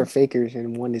 The rest are fakers,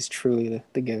 and one is truly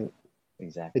the GOAT.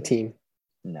 Exactly. The team.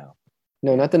 No,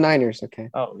 not the Niners. Okay.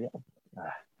 Oh,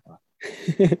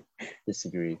 yeah.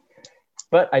 Disagree.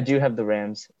 But I do have the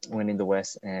Rams winning the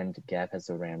West, and Gav has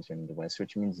the Rams winning the West,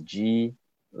 which means G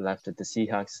left with the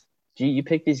Seahawks. G, you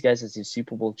picked these guys as your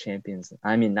Super Bowl champions.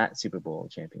 I mean, not Super Bowl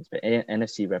champions, but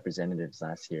NFC representatives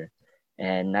last year.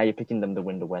 And now you're picking them to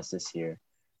win the West this year.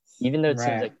 Even though it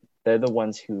seems like they're the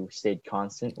ones who stayed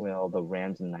constant, while the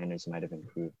Rams and Niners might have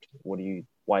improved.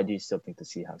 Why do you still think the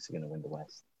Seahawks are going to win the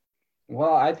West?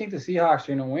 Well, I think the Seahawks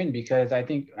are going to win because I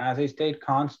think as they stayed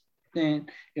constant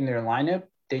in their lineup,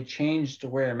 they changed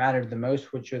where it mattered the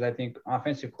most, which was, I think,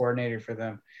 offensive coordinator for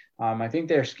them. I think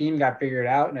their scheme got figured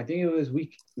out, and I think it was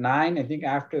week 9. I think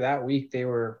after that week, they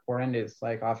were horrendous,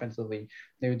 like offensively.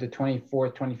 They were the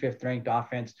 24th, 25th ranked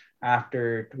offense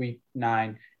after week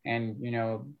 9.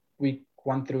 And, week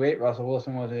 1 through 8, Russell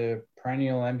Wilson was a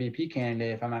perennial MVP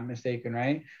candidate, if I'm not mistaken,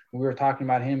 right? We were talking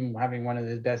about him having one of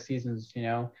his best seasons,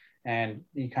 and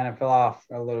he kind of fell off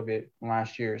a little bit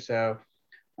last year. So,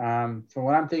 so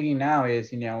what I'm thinking now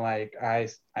is, I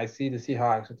see the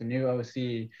Seahawks with the new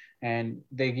OC, and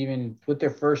they even with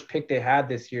their first pick they had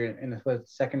this year in the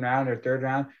second round or third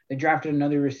round, they drafted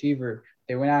another receiver.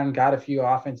 They went out and got a few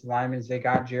offensive linemen. They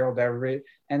got Gerald Everett,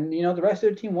 and the rest of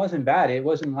their team wasn't bad. It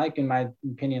wasn't like, in my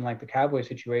opinion, like the Cowboys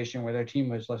situation where their team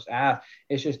was less ass.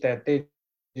 It's just that they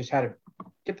just had to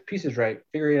get the pieces right,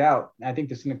 figure it out. I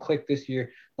think it's going to click this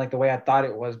year, like the way I thought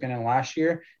it was going to last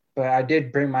year. But I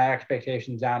did bring my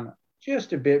expectations down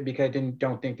just a bit because I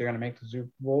don't think they're going to make the Super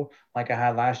Bowl like I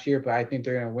had last year. But I think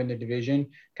they're going to win the division.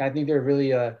 I think they're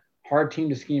really a hard team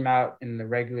to scheme out in the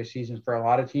regular season for a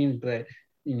lot of teams. But,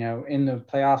 in the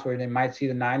playoffs where they might see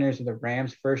the Niners or the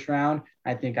Rams first round,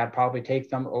 I think I'd probably take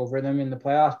them over them in the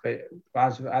playoffs. But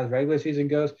as regular season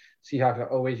goes, Seahawks are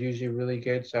always usually really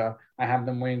good. So I have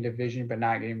them winning division but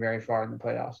not getting very far in the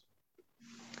playoffs.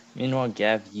 Meanwhile,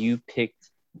 Gav, you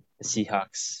picked the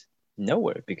Seahawks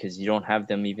nowhere because you don't have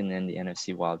them even in the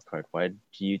NFC wildcard. Why do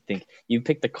you think you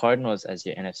picked the Cardinals as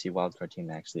your NFC wildcard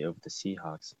team actually over the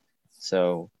Seahawks?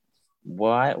 So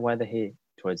why the hate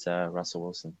towards Russell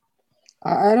Wilson?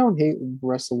 I don't hate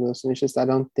Russell Wilson. It's just I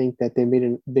don't think that they made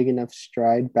a big enough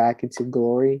stride back into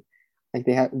glory. Like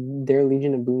their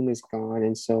Legion of Boom is gone,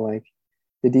 and so like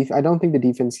I don't think the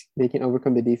defense, they can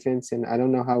overcome the defense, and I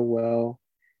don't know how well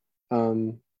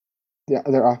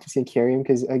their offense can carry him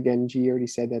because, again, G already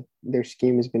said that their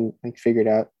scheme has been figured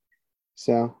out.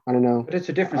 So I don't know. But it's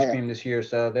a different scheme this year,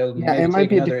 so they'll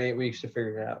take another 8 weeks to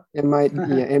figure it out. It might,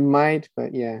 it might,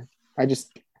 but yeah,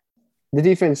 the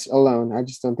defense alone, I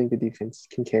just don't think the defense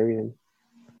can carry them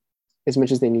as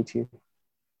much as they need to.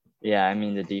 Yeah, I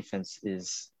mean, the defense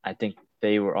I think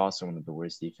they were also one of the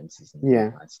worst defenses in the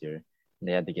league last year.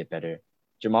 They had to get better.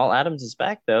 Jamal Adams is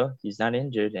back, though. He's not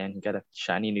injured, and he got a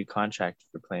shiny new contract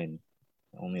for playing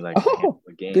only a handful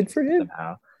of games. Good for him.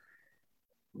 Somehow.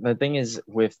 The thing is,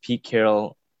 with Pete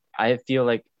Carroll, I feel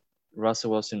like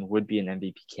Russell Wilson would be an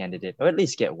MVP candidate, or at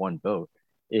least get one vote,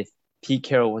 if Pete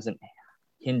Carroll wasn't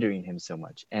hindering him so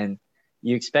much. And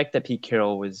you expect that Pete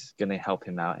Carroll was going to help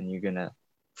him out, and you're going to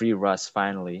free Russ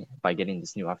finally by getting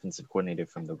this new offensive coordinator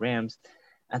from the Rams.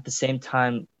 At the same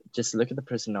time, just look at the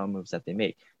personnel moves that they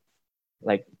make.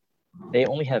 Like, they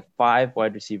only have 5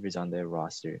 wide receivers on their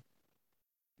roster,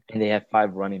 and they have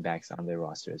 5 running backs on their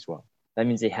roster as well. That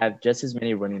means they have just as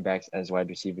many running backs as wide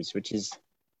receivers, which is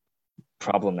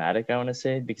problematic, I want to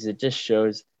say, because it just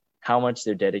shows how much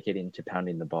they're dedicating to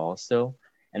pounding the ball still.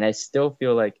 And I still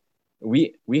feel like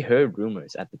we heard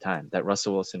rumors at the time that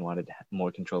Russell Wilson wanted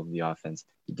more control of the offense.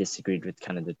 He disagreed with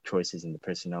kind of the choices and the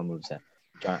personnel moves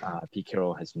that Pete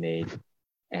Carroll has made,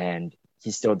 and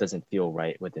he still doesn't feel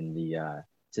right within the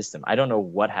system. I don't know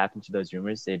what happened to those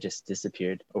rumors. They just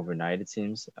disappeared overnight, it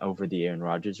seems, over the Aaron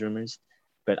Rodgers rumors.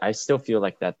 But I still feel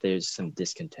like that there's some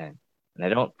discontent. And I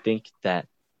don't think that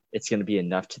it's going to be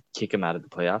enough to kick him out of the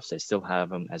playoffs. I still have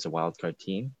them as a wildcard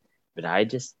team. But I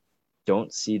just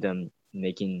don't see them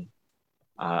making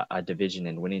a division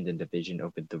and winning the division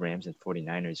over the Rams and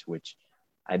 49ers, which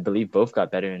I believe both got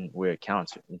better in where it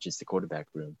counts, which is the quarterback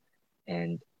room.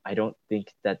 And I don't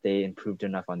think that they improved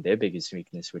enough on their biggest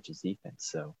weakness, which is defense.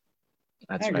 So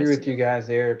I agree with you guys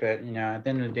there, but at the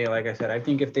end of the day, like I said, I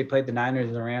think if they played the Niners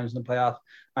and the Rams in the playoffs,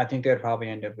 I think they'd probably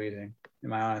end up losing, in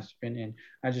my honest opinion.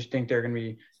 I just think they're going to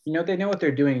be, they know what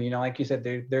they're doing. Like you said,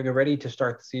 they're ready to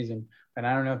start the season, but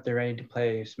I don't know if they're ready to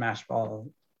play smash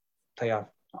ball playoff,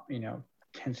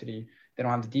 intensity. They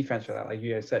don't have the defense for that, like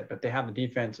you guys said, but they have the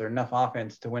defense or enough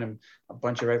offense to win them a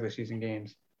bunch of regular season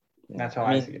games. That's how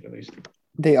I see it, at least.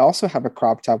 They also have a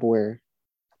crop top wearer.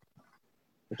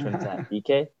 Which one's that?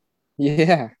 BK?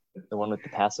 Yeah. The one with the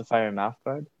pacifier mouth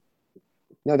guard?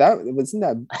 No, that wasn't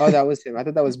that. Oh, that was him. I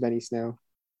thought that was Benny Snow.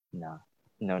 No,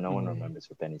 no one remembers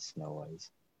what Benny Snow was.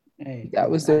 Hey, that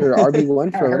was their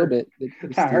RB1 for a little bit.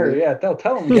 I heard, yeah. Tell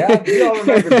them, yeah. We all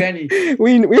remember Benny.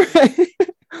 we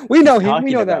know him.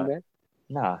 We know that, man.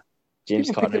 Nah.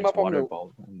 James Conner him up on the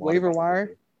waiver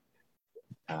wire.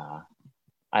 I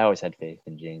always had faith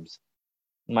in James.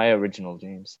 My original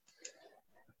James.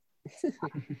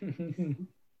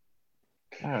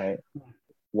 All right.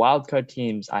 Wildcard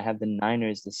teams. I have the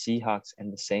Niners, the Seahawks,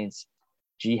 and the Saints.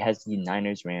 G has the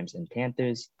Niners, Rams, and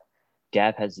Panthers.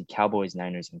 Gab has the Cowboys,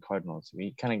 Niners, and Cardinals.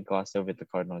 We kind of glossed over the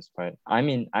Cardinals part. I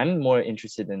mean, I'm more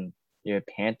interested in your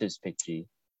Panthers pick, G.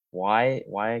 Why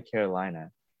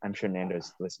Carolina? I'm sure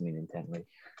Nando's listening intently.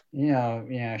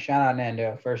 Shout out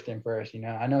Nando first and first.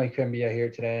 I know he couldn't be out here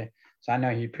today, so I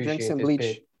know he appreciates this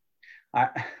pick.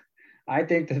 I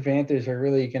think the Panthers are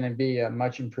really going to be a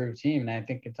much improved team, and I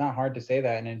think it's not hard to say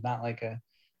that, and it's not like a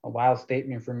wild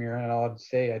statement from you at all to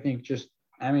say. I think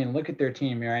look at their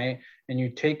team, right? And you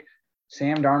take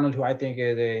Sam Darnold, who I think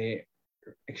is a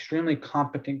extremely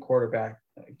competent quarterback,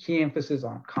 key emphasis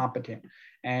on competent,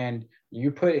 and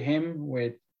you put him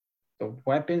with the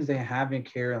weapons they have in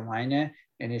Carolina,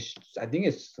 and I think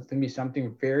it's going to be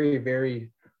something very, very,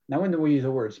 not when we use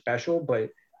the word special, but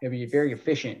it'll be very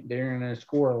efficient. They're going to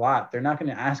score a lot. They're not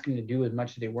going to ask him to do as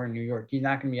much as they were in New York. He's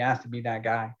not going to be asked to be that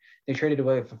guy. They traded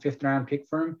away a fifth-round pick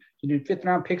for him.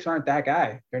 Fifth-round picks aren't that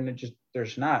guy. They're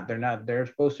not. They're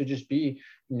supposed to just be,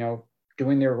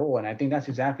 doing their role. And I think that's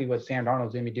exactly what Sam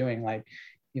Darnold's going to be doing. Like,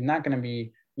 he's not going to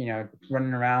be,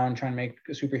 running around trying to make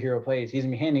superhero plays. He's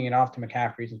going to be handing it off to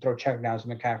McCaffrey. He's going to throw checkdowns to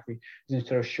McCaffrey. He's going to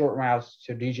throw short routes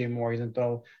to DJ Moore. He's going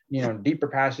to throw, deeper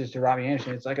passes to Robbie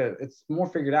Anderson. It's more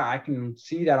figured out. I can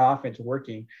see that offense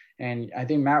working. And I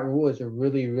think Matt Rule is a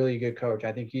really, really good coach.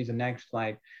 I think he's the next,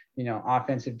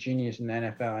 offensive genius in the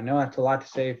NFL. I know that's a lot to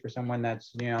say for someone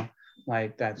that's,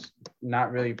 that's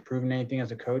not really proven anything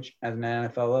as a coach at an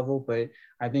NFL level, but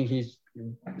I think he's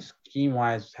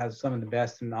scheme-wise has some of the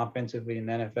best offensively in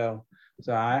the NFL.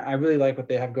 So I really like what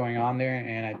they have going on there,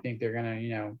 and I think they're going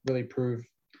to, really prove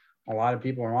a lot of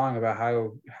people wrong about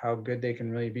how good they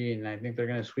can really be, and I think they're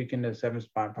going to squeak into the 7th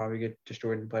spot, probably get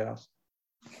destroyed in the playoffs.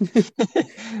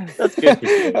 That's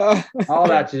good. All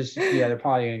that they're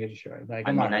probably going to get destroyed. I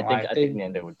think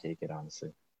Nando would take it,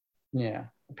 honestly. Yeah.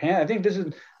 I think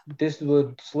this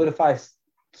would solidify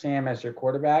Sam as their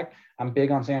quarterback. I'm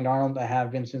big on Sam Darnold. I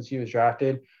have been since he was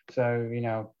drafted. So,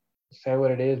 say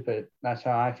what it is, but that's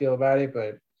how I feel about it.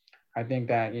 But I think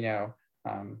that,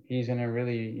 he's going to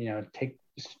really, take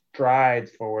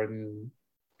strides forward and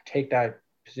take that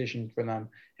position for them.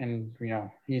 And,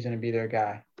 he's going to be their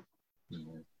guy.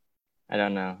 I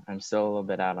don't know. I'm still a little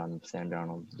bit out on Sam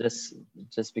Darnold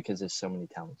just because there's so many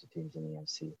talented teams in the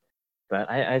NFC. But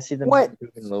I see them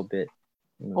improving a little bit.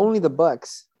 Only the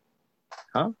Bucks.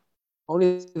 Huh?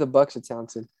 Only the Bucks are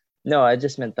talented. No, I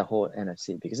just meant the whole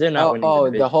NFC because they're not winning the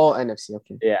division. The whole NFC,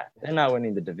 okay. Yeah, they're not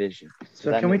winning the division.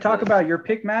 So can we talk about your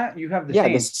pick, Matt? You have the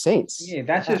Saints. The Saints. Yeah,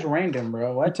 that's just random,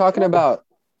 bro. What? You're talking about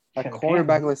a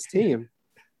quarterbackless team.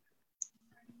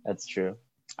 That's true.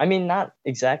 I mean, not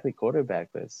exactly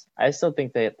quarterbackless. I still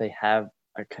think that they have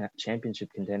a championship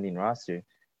contending roster.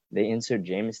 They insert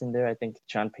Jameson there. I think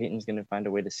Sean Payton's going to find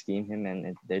a way to scheme him,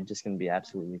 and they're just going to be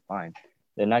absolutely fine.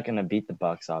 They're not going to beat the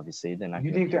Bucks, obviously. They're not.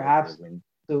 You think they're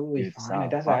absolutely fine?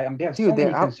 That's why they have so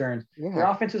many concerns. Yeah. Their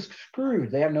offense is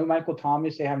screwed. They have no Michael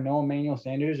Thomas. They have no Emmanuel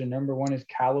Sanders. And number one is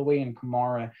Callaway and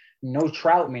Kamara. No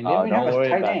Troutman. They don't have a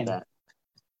tight end. That.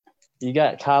 You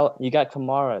got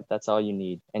Kamara. That's all you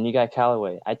need, and you got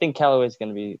Callaway. I think Callaway is going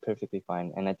to be perfectly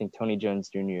fine, and I think Tony Jones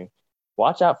Jr.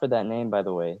 Watch out for that name, by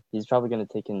the way. He's probably going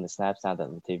to take in the snaps now that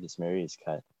Latavius Murray is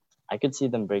cut. I could see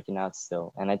them breaking out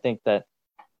still. And I think that,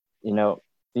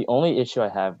 the only issue I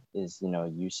have is,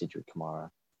 usage with Kamara.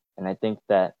 And I think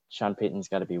that Sean Payton's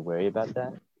got to be wary about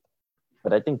that.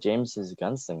 But I think James is a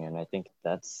gunslinger, and I think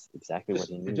that's exactly what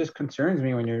he needs. It just concerns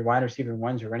me when your wide receiver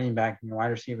 1's a running back and your wide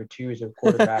receiver 2 is a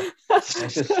quarterback.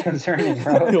 It's just concerning,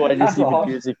 bro. Wide receiver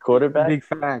 2 is a quarterback? Big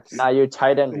facts. Nah, your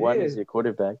tight end 1 is your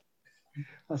quarterback.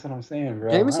 That's what I'm saying,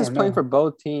 bro. Jameis is playing for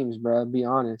both teams, bro. Be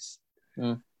honest.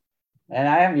 And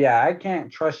I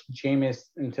can't trust Jameis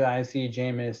until I see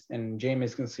Jameis, and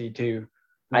Jameis can see too.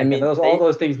 Like, I mean, all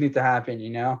those things need to happen, you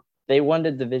know. They won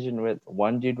the division with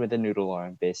one dude with a noodle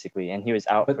arm, basically, and he was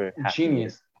out for half a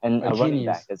year. And a running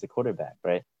back as a quarterback,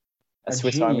 right? A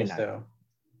Swiss Army knife. Though.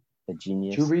 A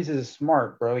genius. Drew Brees is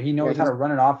smart, bro. He knows how to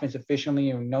run an offense efficiently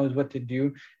and knows what to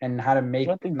do and how to make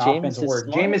an offense work.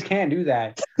 Jameis can't do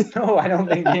that. No, I don't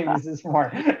think Jameis is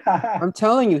smart. I'm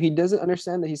telling you, he doesn't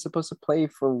understand that he's supposed to play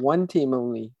for one team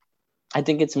only. I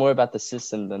think it's more about the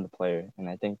system than the player. And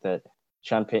I think that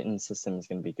Sean Payton's system is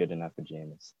going to be good enough for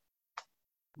Jameis.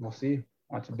 We'll see.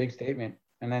 That's a big statement.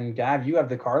 And then, Gav, you have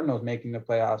the Cardinals making the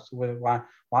playoffs.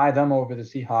 Why them over the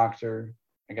Seahawks or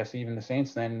I guess even the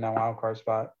Saints then in that wild card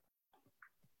spot?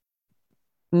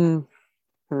 You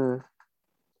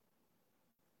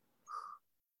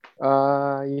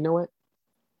know what?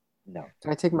 No.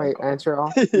 Can I take my answer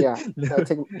off? Yeah.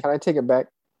 Can I take it back?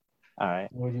 All right.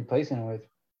 What are you placing it with?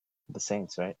 The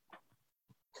Saints, right?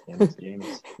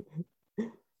 James.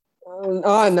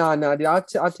 No, dude. I'll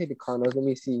take the Cardinals. Let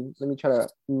me see. Let me try to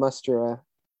muster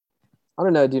I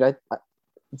don't know, dude.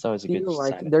 It's always a good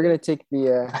like they're gonna take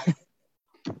the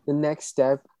next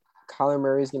step. Kyler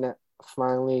Murray's gonna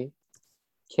finally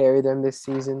carry them this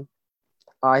season.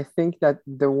 I think that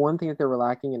the one thing that they were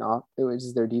lacking it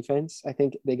was their defense. I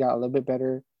think they got a little bit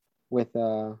better with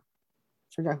I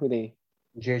forgot who they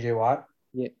JJ Watt.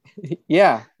 Yeah.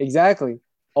 Yeah, exactly.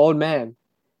 Old man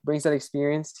brings that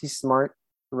experience. He's smart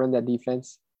to run that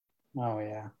defense. Oh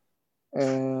yeah.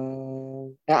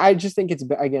 And I just think it's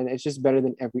just better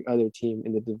than every other team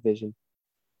in the division.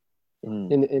 In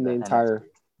the entire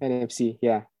NFC.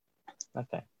 Yeah.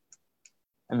 Okay.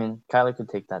 I mean, Kyler could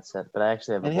take that set, but I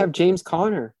actually have. And have James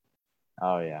Conner.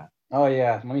 Oh yeah. Oh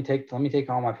yeah. Let me take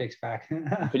all my picks back.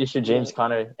 Pretty sure James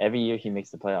Conner every year he makes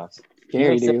the playoffs.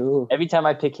 Every time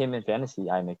I pick him in fantasy,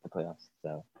 I make the playoffs.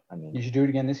 So I mean, you should do it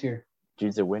again this year.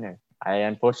 Dude's a winner. I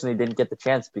unfortunately didn't get the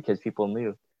chance because people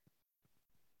knew.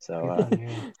 So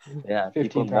yeah,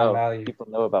 people know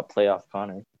about playoff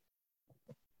Conner.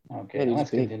 Okay, let's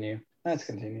continue. This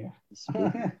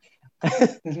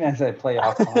man said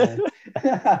playoff Conner.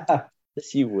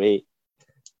 Just you wait.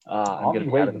 I'm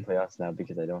gonna be out of the playoffs now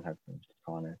because I don't have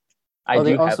Conner.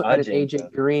 They also added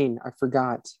AJ Green. I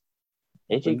forgot.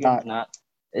 AJ Green's not.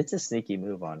 It's a sneaky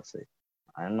move, honestly.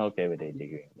 I'm okay with AJ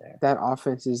Green there. That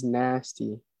offense is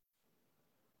nasty.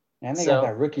 And they got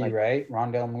that rookie, right?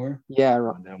 Rondale Moore. Yeah,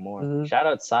 Rondale Moore. Mm-hmm. Shout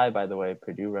out Cy, by the way.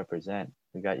 Purdue represent.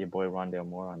 We got your boy Rondale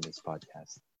Moore on this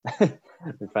podcast.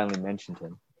 We finally mentioned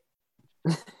him.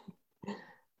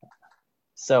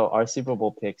 So our Super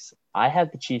Bowl picks. I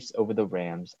had the Chiefs over the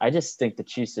Rams. I just think the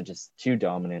Chiefs are just too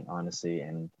dominant, honestly,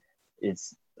 and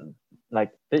it's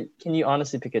like, can you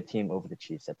honestly pick a team over the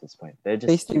Chiefs at this point? They're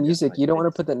just face the music. You don't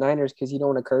want to put the Niners because you don't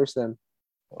want to curse them.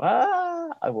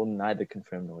 I will neither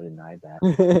confirm nor deny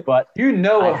that. But you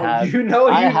know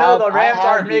the Rams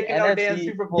aren't making no damn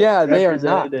Super Bowl. Yeah, they are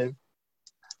not.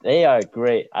 They are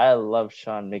great. I love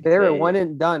Sean McVay. They're one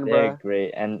and done, bro. They're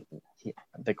great, and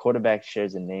the quarterback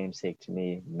shares a namesake to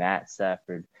me, Matt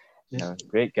Stafford.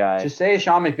 Great guy. Just say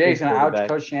Sean McVay's gonna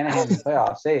out-coach Shanahan in the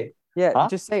playoffs. Say it. Yeah,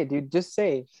 just say it, dude. Just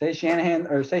say. Say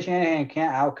Shanahan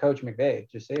can't out-coach McVay.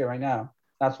 Just say it right now.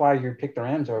 That's why you picked the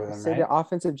Rams over them, right? Say the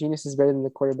offensive genius is better than the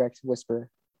quarterback's whisper.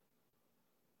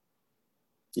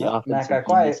 The offensive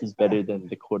genius is better than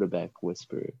the quarterback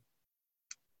whisperer.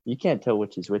 You can't tell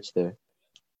which is which there.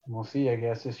 We'll see, I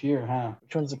guess, this year, huh?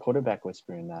 Which one's the quarterback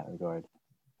whisperer in that regard?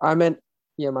 I meant,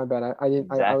 yeah, my bad. I didn't.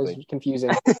 Exactly. I was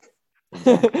confusing.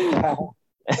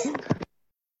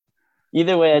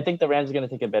 Either way, I think the Rams are going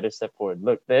to take a better step forward.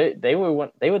 Look, they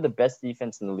were the best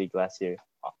defense in the league last year,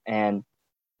 and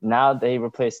now they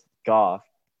replaced Goff,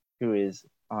 who is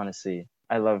honestly,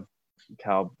 I love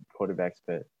Cal quarterbacks,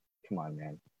 but come on,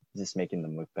 man, he's just making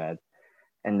them look bad.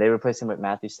 And they replaced him with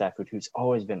Matthew Stafford, who's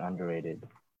always been underrated.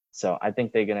 So I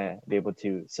think they're gonna be able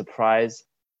to surprise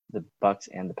the Bucs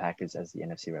and the Packers as the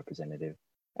NFC representative,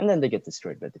 and then they get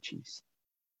destroyed by the Chiefs.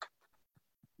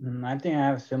 I think I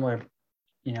have a similar,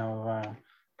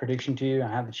 prediction to you. I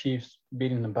have the Chiefs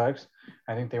beating the Bucs.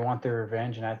 I think they want their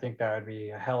revenge, and I think that would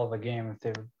be a hell of a game if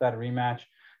they had a rematch.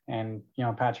 And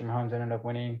Patrick Mahomes ended up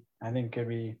winning. I think it'd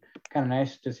be kind of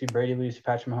nice to see Brady lose to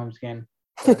Patrick Mahomes again.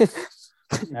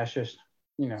 That's just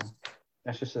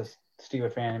a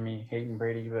Steelers fan in me hating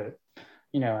Brady, but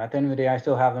at the end of the day, I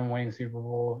still have them winning the Super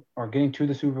Bowl or getting to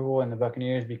the Super Bowl and the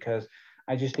Buccaneers because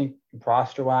I just think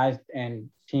roster-wise and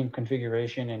team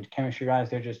configuration and chemistry-wise,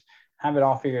 they just have it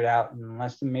all figured out. And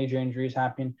unless the major injuries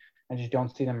happen, I just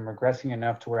don't see them regressing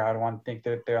enough to where I want to think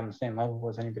that they're on the same level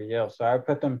as anybody else. So I would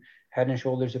put them head and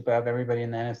shoulders above everybody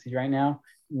in the NFC right now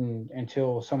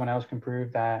until someone else can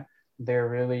prove that they're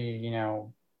really,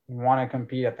 want to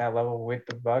compete at that level with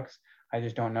the Bucs. I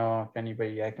just don't know if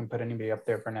I can put anybody up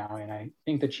there for now. And I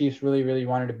think the Chiefs really, really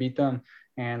wanted to beat them.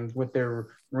 And with their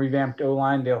revamped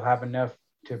O-line, they'll have enough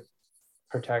to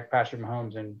protect Patrick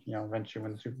Mahomes and, eventually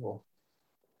win the Super Bowl.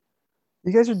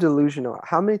 You guys are delusional.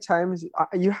 How many times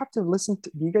you have to listen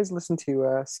to? Do you guys listen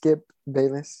to Skip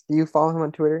Bayless? Do you follow him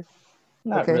on Twitter?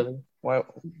 Not really. Why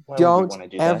don't would you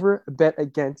want to do ever bet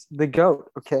against the GOAT.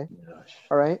 Okay. Gosh.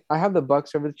 All right. I have the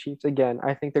Bucs over the Chiefs again.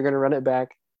 I think they're going to run it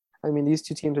back. I mean, these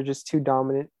two teams are just too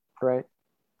dominant, right?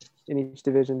 In each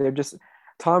division, they're just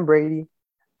Tom Brady.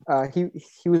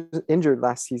 He was injured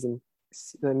last season.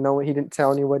 No, he didn't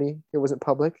tell anybody. It wasn't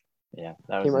public. Yeah,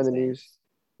 that was came on the news.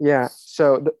 Yeah.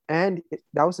 So that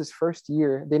was his first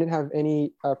year. They didn't have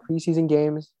any preseason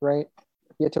games, right?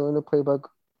 He had to learn the playbook.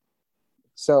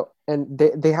 So and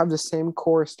they have the same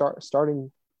core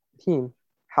starting team.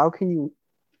 How can you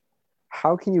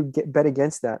bet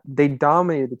against that? They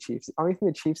dominated the Chiefs. The only thing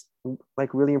the Chiefs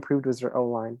really improved was their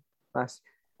O-line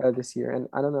this year, and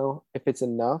I don't know if it's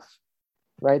enough.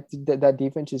 Right, that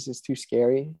defense is just too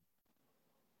scary,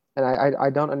 and I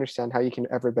don't understand how you can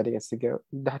ever bet against the GOAT.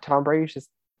 Tom Brady's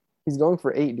he's going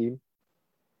for 8, dude.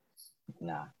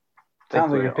 Nah.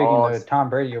 Sounds like you're picking the Tom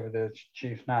Brady over the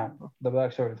Chiefs, not the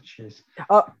Bucs over the Chiefs.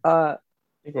 I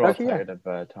think we're all tired of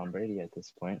Tom Brady at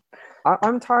this point.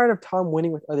 I'm tired of Tom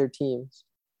winning with other teams,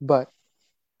 but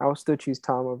I will still choose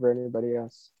Tom over anybody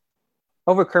else.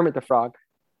 Over Kermit the Frog.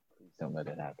 Please don't let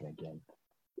it happen again.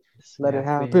 Let it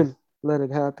happen. Please. Let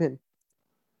it happen.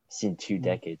 I've seen 2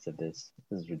 decades of this.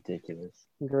 This is ridiculous.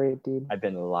 Great, dude. I've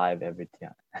been alive every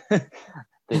time.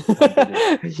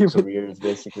 His career has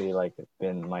basically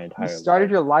been my entire life. You started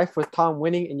your life with Tom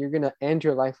winning, and you're gonna end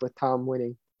your life with Tom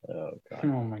winning. Oh god.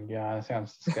 Oh my god, that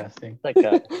sounds disgusting.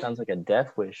 Sounds like a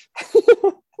death wish.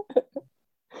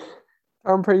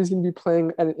 Tom Brady's gonna be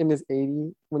playing in his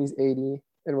 80 when he's 80,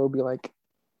 and we'll be like,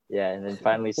 yeah, and then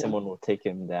finally someone will take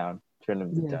him down, turn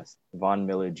him to dust. Von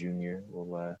Miller Jr.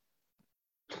 will.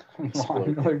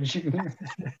 Von Miller Jr.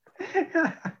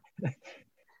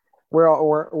 We're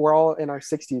all in our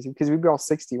 60s because we'd be all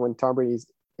 60 when Tom Brady's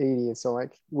 80, and so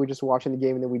we're just watching the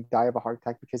game and then we die of a heart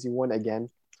attack because he won again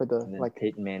for the and then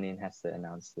Peyton Manning has to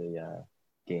announce the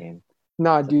game.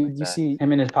 Nah, dude, you see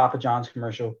him in his Papa John's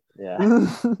commercial. Yeah.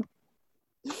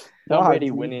 Tom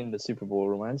Brady winning the Super Bowl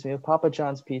reminds me of Papa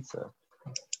John's Pizza.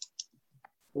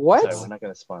 What? Sorry, we're not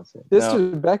gonna sponsor.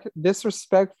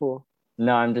 Disrespectful.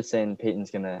 No, I'm just saying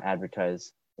Peyton's gonna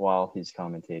advertise while he's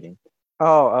commentating.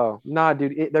 Oh, nah,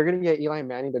 dude. They're gonna get Eli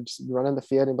Manning to just run on the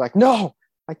field and be like, "No,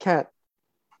 I can't.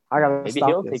 I gotta Maybe stop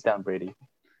he'll this." take down Brady.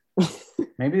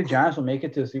 Maybe the Giants will make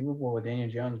it to the Super Bowl with Daniel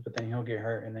Jones, but then he'll get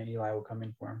hurt, and then Eli will come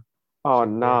in for him. Oh,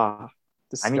 nah.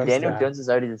 I mean, Daniel Jones is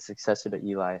already the successor to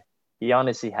Eli. He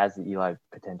honestly has the Eli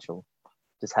potential.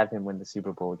 Just have him win the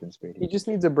Super Bowl against Brady. He just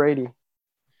needs a Brady.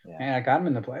 Yeah, and I got him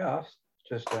in the playoffs.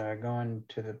 Just going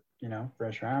to the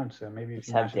first round. So maybe if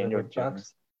you have Daniel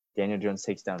Jones. Daniel Jones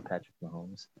takes down Patrick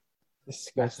Mahomes.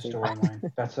 Disgusting. That's a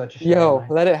storyline. That's such a storyline. Yo,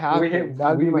 let it happen.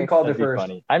 We called it first.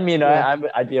 Funny. I mean, yeah.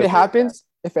 I'd be.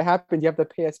 If it happens, you have to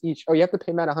pay us each. Oh, you have to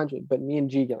pay Matt 100, but me and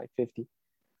G get 50.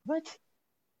 What?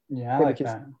 Yeah, I like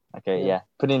that. Okay, yeah.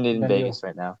 Putting it in Vegas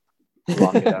right now.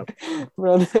 Lock it up.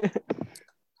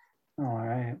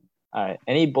 All right.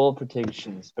 Any bold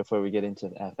predictions before we get into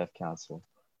the FF Council?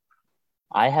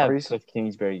 I have Cliff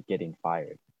Kingsbury getting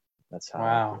fired. That's how.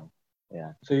 Wow.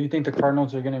 Yeah. So you think the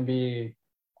Cardinals are going to be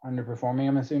underperforming?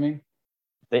 I'm assuming.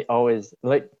 They always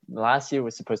last year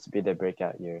was supposed to be their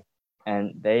breakout year,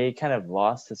 and they kind of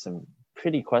lost to some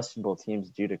pretty questionable teams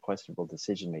due to questionable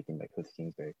decision making by Cliff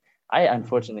Kingsbury. I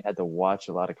unfortunately had to watch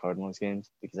a lot of Cardinals games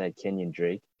because I had Kenyon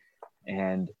Drake,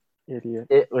 and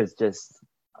it was just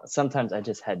sometimes I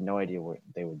just had no idea what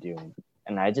they were doing.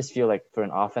 And I just feel like for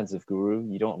an offensive guru,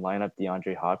 you don't line up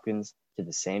DeAndre Hopkins to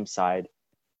the same side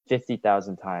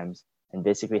 50,000 times and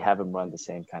basically have him run the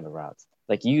same kind of routes.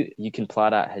 Like you can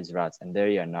plot out his routes and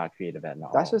they are not creative at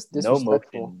all. That's just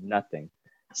disrespectful. No motion, nothing.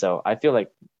 So I feel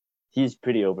like he's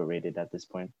pretty overrated at this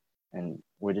point. And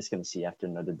we're just going to see after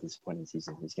another disappointing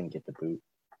season, he's going to get the boot.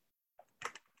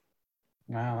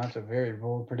 Wow, that's a very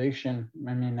bold prediction.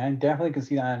 I mean, I definitely can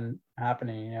see that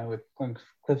happening, with Cliff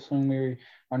Kingsbury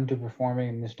underperforming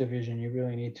in this division. You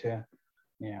really need to,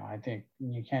 I think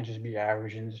you can't just be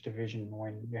average in this division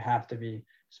when you have to be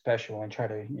special and try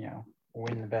to,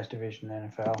 win the best division in the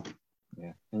NFL.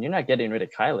 Yeah, and you're not getting rid of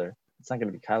Kyler. It's not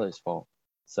going to be Kyler's fault.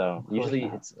 So usually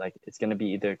it's going to be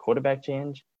either a quarterback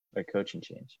change or coaching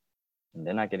change. And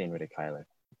they're not getting rid of Kyler.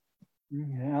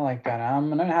 Yeah, I like that. I'm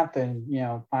gonna have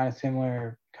to, find a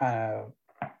similar kind of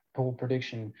bold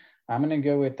prediction. I'm gonna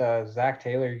go with Zach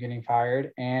Taylor getting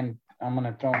fired, and I'm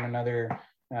gonna throw in another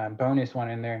bonus one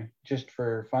in there just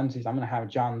for funsies. I'm gonna have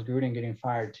John Gruden getting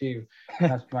fired too.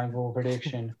 That's my bold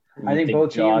prediction. I think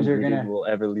both teams are gonna will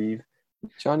ever leave.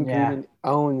 John Gruden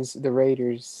owns the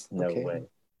Raiders. No way.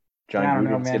 John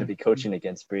Gruden's going to be coaching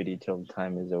against Brady till the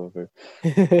time is over.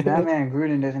 That man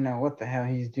Gruden doesn't know what the hell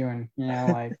he's doing,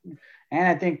 and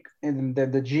I think the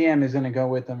GM is going to go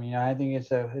with him. I think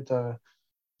it's a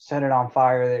set it on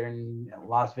fire there in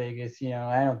Las Vegas.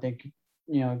 I don't think,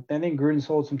 I think Gruden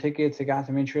sold some tickets, they got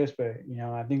some interest, but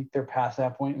I think they're past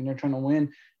that point and they're trying to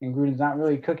win, and Gruden's not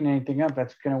really cooking anything up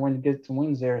that's going to get some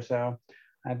wins there. So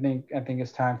I think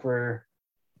it's time for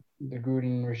the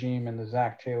Gruden regime and the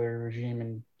Zach Taylor regime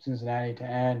in Cincinnati to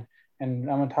end. And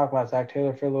I'm going to talk about Zach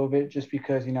Taylor for a little bit just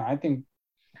because, I think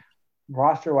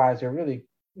roster-wise, they're really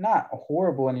not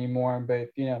horrible anymore, but,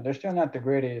 they're still not the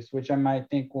greatest, which I might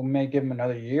think may give him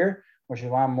another year, which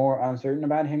is why I'm more uncertain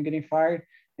about him getting fired.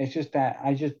 It's just that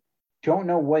I just don't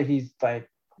know what he's,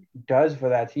 does for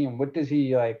that team. What does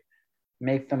he,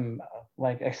 make them,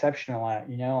 exceptional at,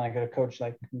 like a coach,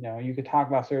 you could talk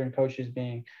about certain coaches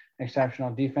being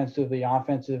exceptional defensively,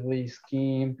 offensively,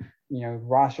 scheme,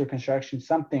 roster construction,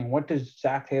 something. What does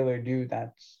Zach Taylor do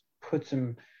that puts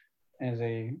him as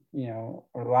a,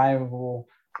 reliable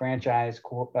franchise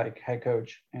head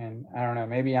coach? And I don't know,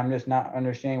 maybe I'm just not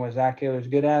understanding what Zach Taylor's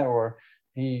good at, or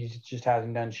he just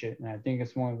hasn't done shit. And I think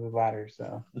it's one of the latter.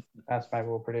 So that's my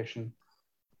little prediction.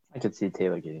 I could see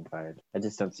Taylor getting fired. I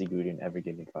just don't see Gruden ever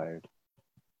getting fired.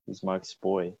 He's Mark's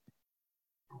boy.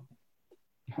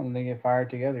 They get fired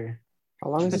together.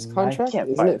 How long is his contract?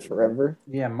 Isn't it forever?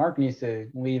 Yeah, Mark needs to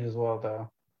leave as well, though.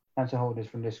 That's a whole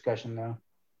different discussion, though.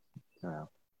 Oh.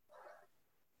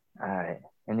 All right.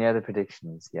 Any other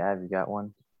predictions? Yeah, have you got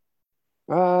one?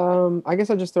 I guess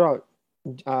I'll just throw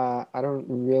out. I don't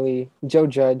really. Joe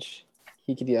Judge.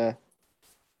 He could. He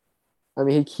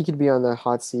could be on the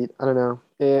hot seat. I don't know.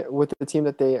 With the team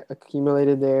that they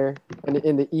accumulated there, and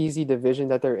in the easy division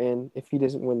that they're in, if he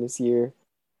doesn't win this year,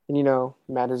 and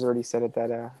Matt has already said it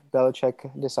that Belichick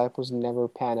disciples never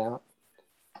pan out.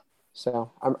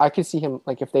 So I could see him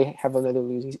if they have another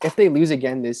losing, if they lose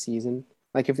again this season,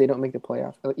 if they don't make the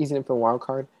playoff, even for a wild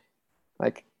card,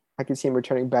 I could see him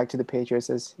returning back to the Patriots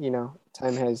as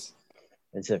time has.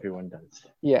 As everyone does.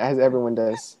 Yeah, as everyone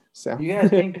does. So. You guys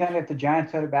think that if the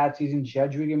Giants had a bad season,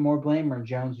 Judge would get more blame or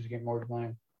Jones would get more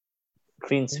blame?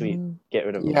 Clean sweep. Get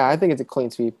rid of him. Yeah, I think it's a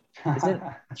clean sweep. Isn't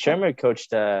Shermer coached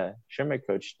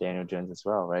Daniel Jones as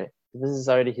well, right? This is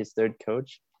already his third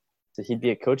coach, so he'd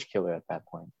be a coach killer at that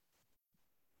point.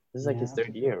 This is his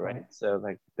third year, right? So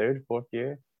third, fourth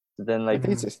year. So then I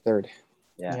think it's his third.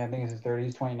 Yeah, I think it's his third.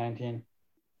 He's 2019.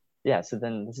 Yeah, so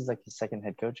then this is his second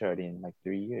head coach already in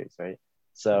 3 years, right?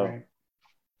 So,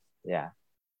 yeah,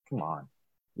 come on.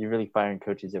 You're really firing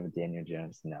coaches over Daniel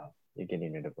Jones? No, you're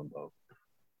getting rid of them both.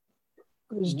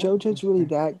 Is Joe Judge really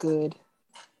that good?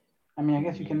 I mean, I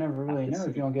guess you can never really know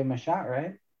if you don't give him a shot,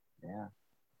 right? Yeah,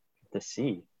 to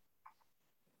see.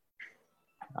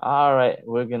 All right,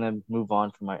 we're going to move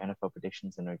on from our NFL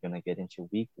predictions, and we're going to get into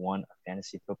week 1 of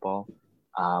fantasy football.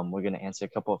 We're going to answer a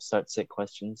couple of start-sit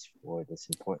questions for this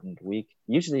important week.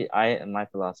 Usually, my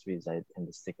philosophy is I tend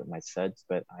to stick with my studs,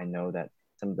 but I know that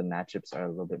some of the matchups are a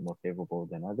little bit more favorable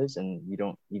than others, and you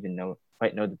don't even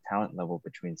quite know the talent level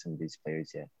between some of these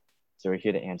players yet. So we're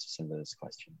here to answer some of those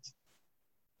questions.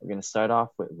 We're going to start off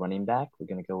with running back. We're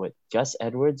going to go with Gus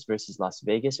Edwards versus Las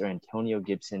Vegas or Antonio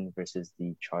Gibson versus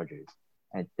the Chargers.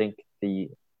 I think the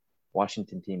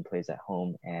Washington team plays at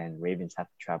home and Ravens have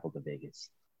to travel to Vegas.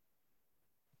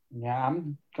 Yeah,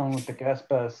 I'm going with the Gus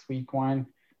Bus week 1.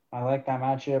 I like that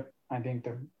matchup. I think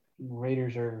the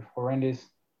Raiders are horrendous.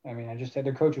 I mean, I just said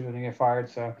their coach was going to get fired,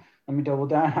 so let me double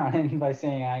down on it by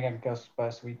saying I got Gus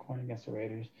Bus week 1 against the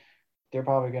Raiders. They're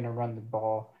probably going to run the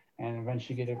ball and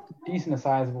eventually get a decent,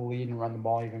 sizable lead and run the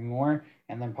ball even more,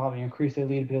 and then probably increase their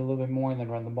lead a little bit more and then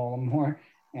run the ball more.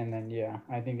 And then, yeah,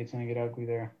 I think it's going to get ugly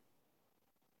there.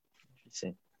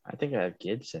 Interesting. I think I have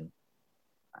Gibson.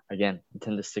 Again, I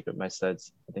tend to stick with my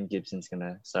studs. I think Gibson's going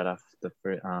to start off the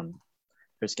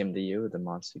first game of the year with a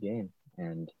monster game.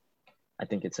 And I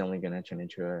think it's only going to turn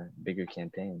into a bigger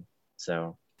campaign.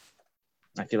 So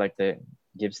I feel like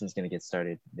Gibson's going to get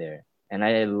started there. And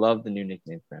I love the new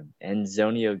nickname for him,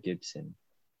 Enzonio Gibson.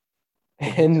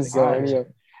 Enzonio.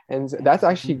 And that's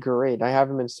actually great. I have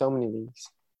him in so many leagues.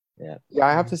 Yeah,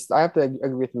 I have to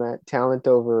agree with Matt. Talent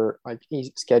over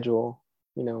schedule,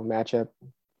 matchup.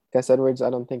 Gus Edwards, I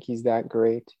don't think he's that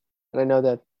great. And I know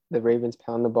that the Ravens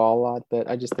pound the ball a lot, but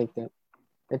I just think that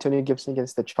Antonio Gibson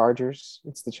against the Chargers,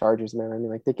 it's the Chargers, man. I mean,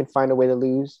 like, they can find a way to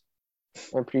lose.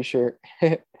 I'm pretty sure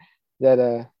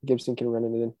that Gibson can run it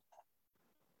in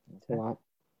a lot.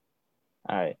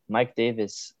 All right. Mike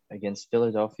Davis against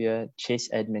Philadelphia. Chase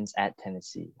Edmonds at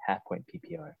Tennessee. Half-point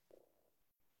PPR.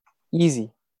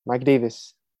 Easy. Mike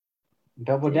Davis.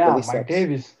 Double down. Really Mike sucks.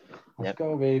 Davis. Let's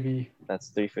go, baby. That's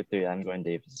 3 for 3. I'm going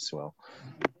Davis as well.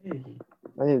 Hey.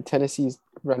 I think Tennessee's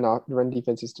run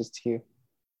defense is just too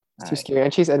All right. scary.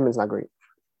 And Chase Edmonds not great.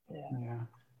 Yeah.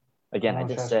 Again, I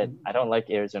just said I don't like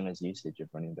Arizona's usage of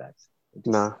running backs.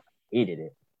 Nah. Hated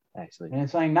it, actually. And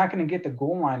it's like not going to get the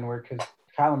goal line work because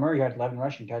Kyler Murray had 11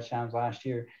 rushing touchdowns last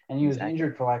year, and he was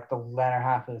injured for like the latter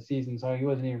half of the season, so he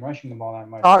wasn't even rushing the ball that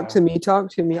much. Talk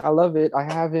to me. I love it. I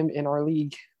have him in our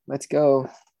league. Let's go.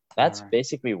 That's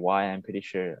basically why I'm pretty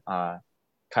sure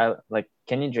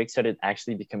Kenyon Drake started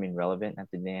actually becoming relevant at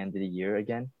the end of the year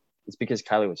again. It's because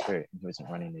Kyler was hurt and he wasn't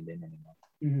running it in anymore.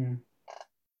 Mm-hmm.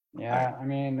 Yeah, I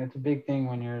mean, it's a big thing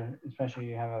when especially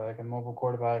you have a mobile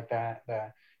quarterback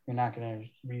that you're not going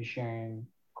to be sharing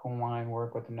goal line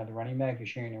work with another running back. You're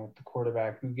sharing it with the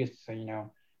quarterback who gets to,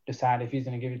 decide if he's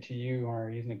going to give it to you or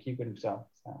he's going to keep it himself.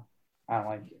 So I don't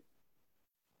like it.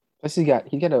 Plus, he got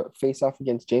a face off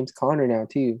against James Conner now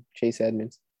too. Chase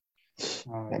Edmonds.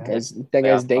 That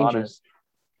guy's dangerous.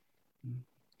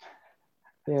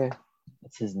 Yeah,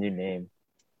 that's his new name.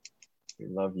 We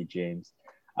love you, James.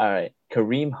 All right,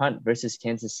 Kareem Hunt versus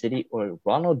Kansas City or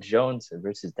Ronald Jones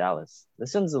versus Dallas.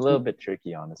 This one's a little bit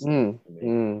tricky, honestly.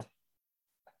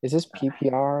 Is this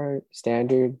PPR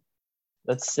standard?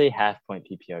 Let's say half-point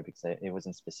PPR because it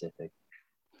wasn't specific.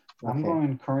 I'm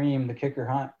going Kareem, the kicker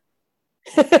Hunt.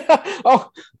 Oh,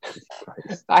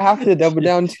 I have to double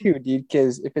down too, dude.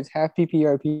 Because if it's half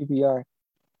PPR,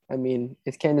 I mean,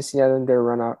 it's Kansas City. I think their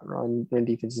run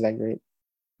defense is that great.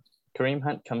 Kareem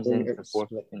Hunt comes in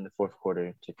the fourth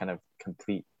quarter to kind of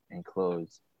complete and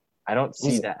close. I don't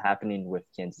see that happening with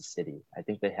Kansas City. I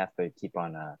think they have to keep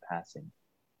on passing.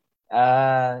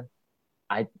 I'm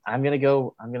gonna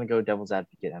go devil's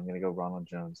advocate. I'm gonna go Ronald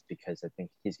Jones because I think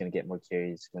he's gonna get more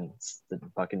carries when the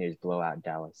Buccaneers blow out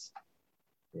Dallas.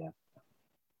 Yeah.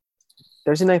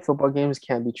 Thursday night football games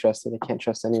can't be trusted. I can't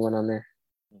trust anyone on there.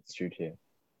 It's true too.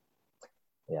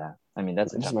 Yeah, I mean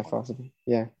that's my philosophy.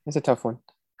 Yeah, it's a tough one.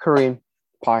 Kareem,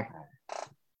 pie.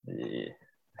 Yeah.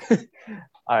 All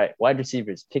right, wide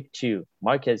receivers. Pick 2.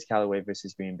 Marquez Callaway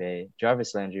versus Green Bay.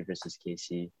 Jarvis Landry versus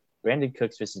KC. Brandon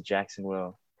Cooks versus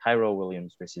Jacksonville. Tyrell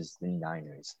Williams versus the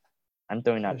Niners. I'm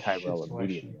throwing out Tyrell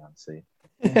immediately, honestly.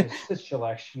 It's a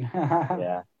selection.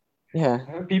 Yeah.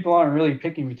 People aren't really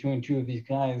picking between two of these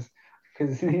guys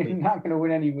because you're not going to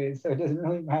win anyway, so it doesn't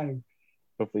really matter.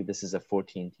 Hopefully this is a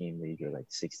 14-team league or like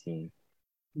 16.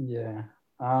 Yeah.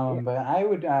 But I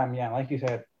would, like you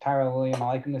said, Tyrell Williams, I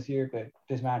like him this year, but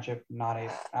this matchup, not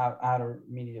out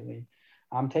immediately.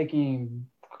 I'm taking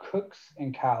Cooks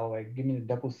and Callaway. Give me the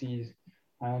double C's.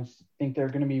 I think they're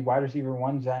going to be wide receiver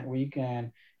ones that week,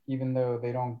 and even though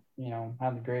they don't,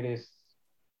 have the greatest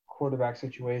quarterback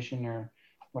situation or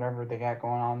whatever they got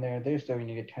going on there, they're still going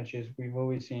to get touches. We've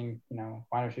always seen,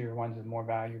 wide receiver ones is more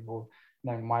valuable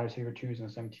than wide receiver twos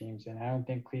on some teams, and I don't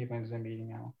think Cleveland's going to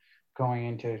be, going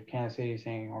into Kansas City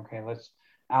saying, okay, let's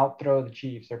out-throw the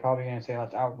Chiefs. They're probably going to say,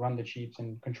 let's outrun the Chiefs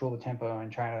and control the tempo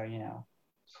and try to,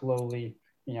 slowly,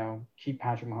 keep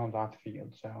Patrick Mahomes off the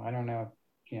field. So I don't know.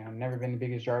 I've never been the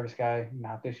biggest Jarvis guy.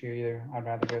 Not this year either. I'd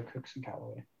rather go Cooks and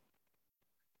Callaway.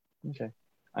 Okay.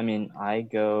 I mean, I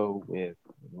go with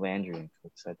Landry and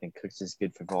Cooks. I think Cooks is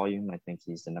good for volume. I think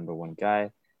he's the number one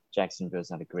guy.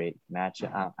 Jacksonville's not a great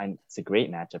matchup. It's a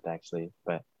great matchup, actually,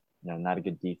 but, not a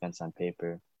good defense on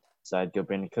paper. So I'd go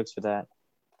Brandon Cooks for that.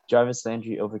 Jarvis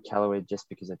Landry over Callaway just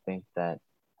because I think that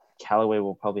Callaway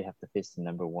will probably have to face the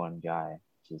number one guy,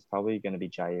 which is probably going to be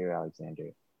Jair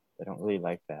Alexander. I don't really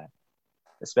like that,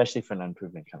 especially for an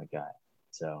unproven kind of guy.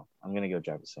 So I'm going to go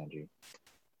Jarvis Landry.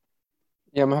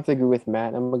 Yeah, I'm going to have to agree with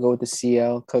Matt. I'm going to go with the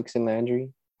CL, Cooks and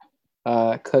Landry.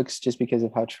 Cooks just because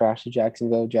of how trash the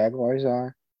Jacksonville Jaguars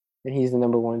are. And he's the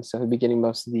number one, so he'll be getting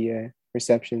most of the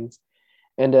receptions.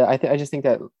 And I just think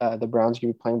that the Browns are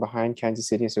going to be playing behind Kansas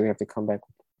City, so we have to come back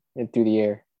through the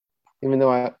air. Even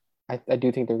though I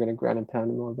do think they're going to ground and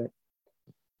pound him a little bit.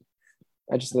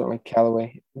 I just don't like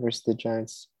Callaway versus the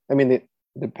Giants. I mean,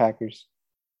 the Packers.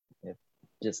 Yeah,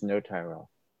 just no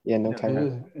Tyrell. Yeah, no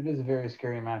Tyrell. It is a very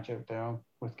scary matchup, though,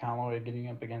 with Callaway getting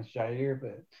up against Jair.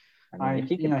 But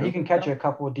he can catch a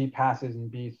couple of deep passes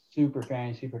and be super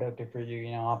fantasy productive for you,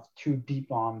 off 2 deep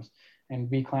bombs and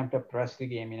be clamped up the rest of the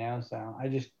game, So I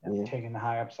just taking the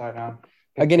high upside on.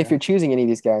 Again, if you're choosing any of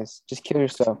these guys, just kill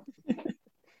yourself.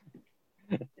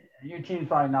 Your team's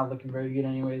probably not looking very good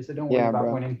anyway, so don't worry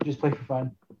about winning. Just play for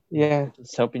fun. Yeah.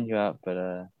 Just helping you out, but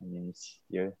I mean, it's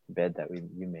your bed that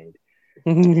you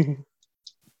made.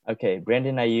 Okay,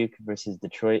 Brandon Ayuk versus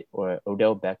Detroit or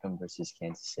Odell Beckham versus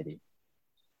Kansas City.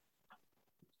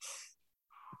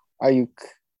 Ayuk.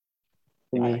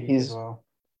 He's well.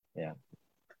 Yeah.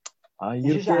 I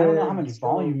don't know how much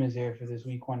volume is there for this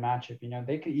week 1 matchup. You know,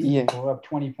 they could easily go up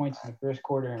 20 points in the first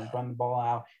quarter and run the ball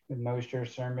out with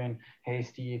Mostert, Sermon,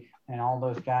 Hasty, and all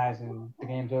those guys, and the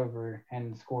game's over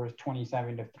and the score is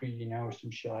 27-3, you know, or some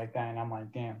shit like that. And I'm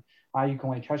like, damn, you can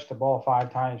only touch the ball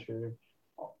 5 times for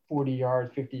 40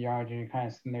 yards, 50 yards, and you're kind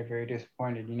of sitting there very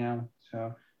disappointed, you know.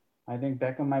 So I think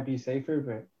Beckham might be safer,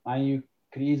 but Ayuk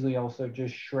could easily also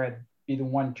just be the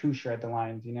one to shred the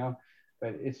Lions, you know.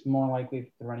 But it's more likely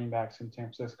that the running backs in San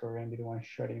Francisco are going to be the one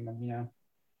shredding them, you know.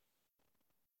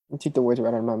 You took the words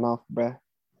right out of my mouth, bruh.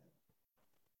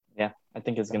 Yeah, I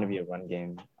think it's going to be a run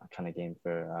game, kind of game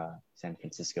for San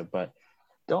Francisco. But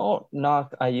don't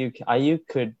knock Ayuk. Ayuk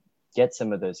could get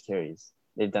some of those carries.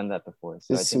 They've done that before.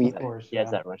 So I think he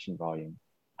has that rushing volume.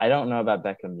 I don't know about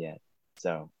Beckham yet.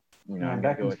 So, you know,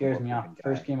 Beckham scares me off.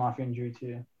 First game off injury,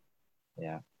 too.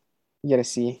 Yeah. You got to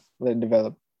see. Let it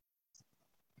develop.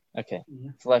 Okay,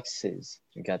 flexes.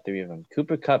 We got 3 of them.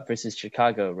 Cooper Kupp versus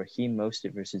Chicago. Raheem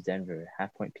Mostert versus Denver.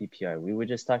 Half-point PPR. We were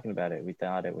just talking about it. We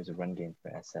thought it was a run game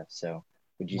for SF. So,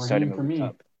 would you start him over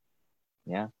Kupp?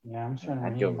 Yeah? Yeah, I'm starting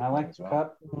Raheem. I like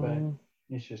Kupp, but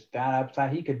it's just that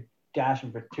upside. He could dash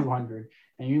him for 200,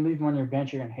 and you leave him on your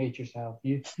bench, you're going to hate yourself.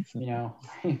 You know,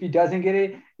 if he doesn't get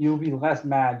it, you'll be less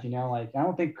mad, you know. Like, I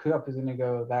don't think Kupp is going to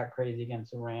go that crazy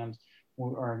against the Rams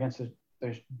or against the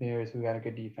Bears, who got a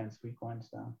good defense week 1.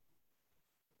 So,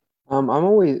 I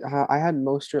had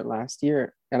Mostert last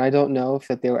year, and I don't know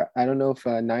if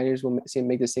Niners will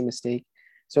make the same mistake.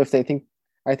 So if I think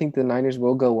the Niners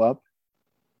will go up.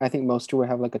 I think Mostert will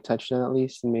have like a touchdown at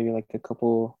least, and maybe like a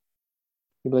couple,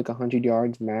 maybe like 100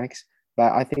 yards max.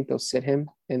 But I think they'll sit him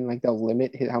and like they'll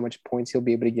limit how much points he'll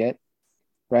be able to get,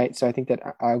 right? So I think that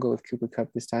I'll go with Cooper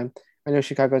Kupp this time. I know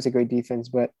Chicago has a great defense,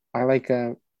 but I like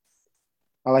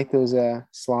those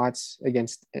slots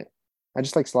against. I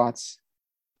just like slots,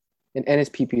 and it's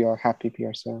PPR, half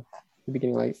PPR. So the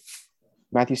beginning, like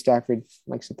Matthew Stafford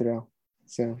likes to throw.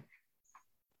 So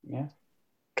yeah,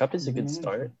 Kupp is a good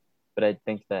start, but I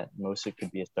think that Mostert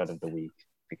could be a start of the week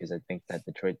because I think that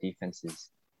Detroit defense is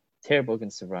terrible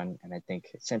against the run, and I think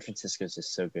San Francisco is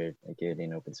just so good at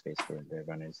getting open space for their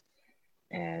runners,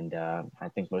 and I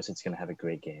think Mostert's going to have a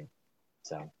great game.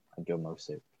 So I'd go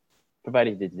Mostert,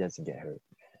 provided he doesn't get hurt.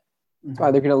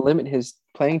 They're going to limit his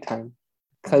playing time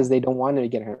because they don't want him to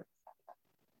get hurt.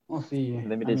 We'll see.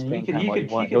 Limit his playing time.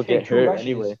 He'll get hurt rushes.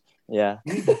 Anyway. Yeah.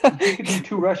 He could do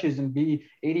 2 rushes and be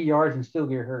 80 yards and still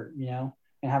get hurt, you know,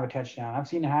 and have a touchdown. I've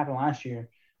seen it happen last year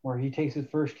where he takes his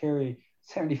first carry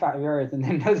 75 yards and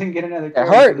then doesn't get another carry.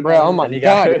 It hurt, bro. Oh my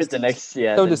God. It's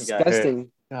so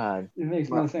disgusting. God. It makes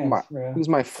no sense, bro. He was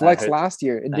my flex last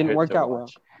year. It didn't work out well.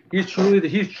 He's truly the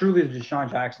Deshaun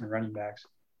Jackson of running backs.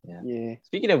 Yeah.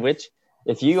 Speaking of which,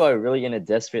 if you are really in a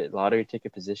desperate lottery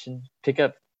ticket position, pick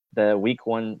up the week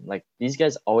 1. Like, these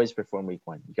guys always perform week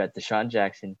 1. You got Deshaun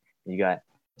Jackson, you got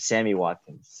Sammy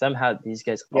Watkins. Somehow these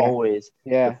guys always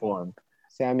perform.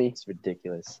 Sammy. It's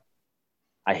ridiculous.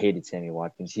 I hated Sammy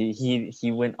Watkins.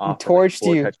 He went off. He torched like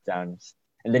 4 you. touchdowns,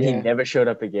 and then he never showed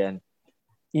up again.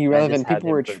 Irrelevant. People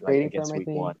were trading for him, I think.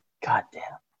 1. God damn.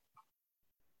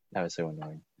 That was so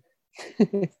annoying.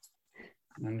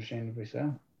 Understandably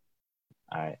so.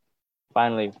 All right.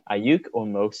 Finally, Ayuk or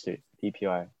Mostert,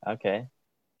 PPR. Okay.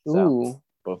 So,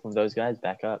 both of those guys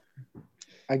back up.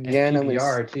 Again, I'm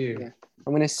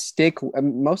going to stick.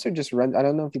 Mostert just runs. I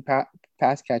don't know if he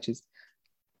pass catches.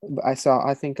 But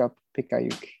I think I'll pick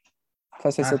Ayuk.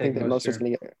 Plus, I still think that Mostert's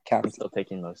going to get capped. I'm still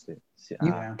taking Mostert.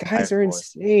 You guys are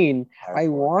insane. I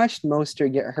watched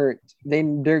Mostert get hurt.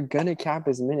 They're going to cap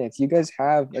his minutes. You guys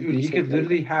have Dude, he could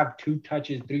literally have 2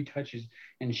 touches, 3 touches,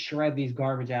 and shred these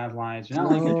garbage ass lines. You're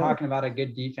not like you're talking about a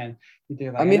good defense.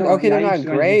 Like, I mean, okay, they're not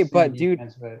great, but dude,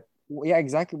 yeah,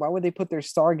 exactly. Why would they put their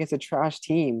star against a trash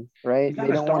team, right? He's not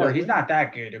a star. He's not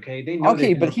that good, okay? They know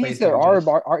but he's their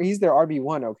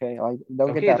RB1, okay? Like,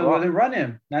 don't get that wrong. Okay, so they run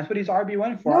him. That's what he's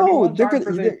RB1 for. No,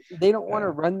 they don't want to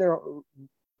run their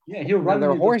he'll run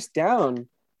their horse down.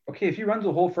 Okay, if he runs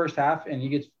the whole first half and he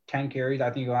gets 10 carries, I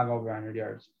think he'll have over 100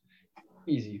 yards.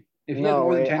 Easy. If he has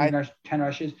more than 10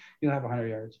 rushes, he'll have 100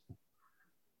 yards.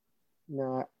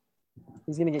 No,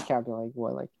 he's going to get capped at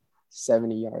like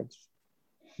 70 yards.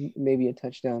 Maybe a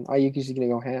touchdown. Ayuk is going to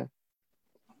go ham.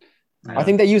 I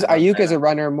think they use Ayuk as a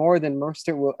runner more than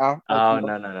Mostert will. No.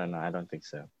 I don't think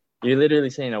so. You're literally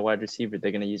saying a wide receiver.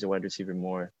 They're gonna use a wide receiver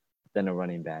more than a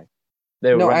running back.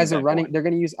 They're going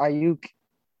to use Ayuk.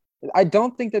 I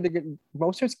don't think that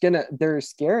they're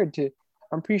scared to.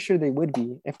 I'm pretty sure they would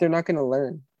be if they're not gonna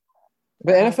learn.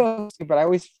 But NFL is stupid. I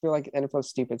always feel like NFL is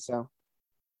stupid. So,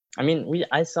 I mean,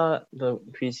 I saw the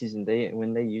preseason.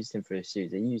 When they used him for a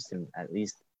series, they used him at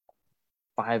least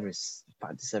 5 to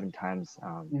 7 times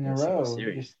in a row.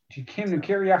 He came to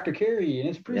carry after carry in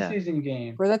his preseason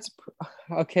game. But that's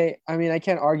okay. I mean, I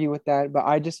can't argue with that, but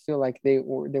I just feel like they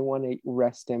want to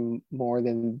rest him more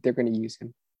than they're going to use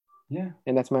him. Yeah,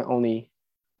 and that's my only.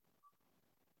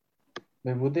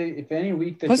 But would they? If any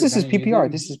week, plus this is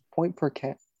PPR. This is point per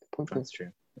cat. That's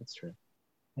true. That's true.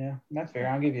 Yeah, that's fair.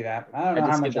 I'll give you that. I don't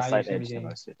know how much I use every game.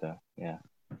 Most of it, though. Yeah.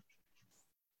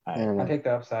 I take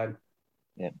the upside.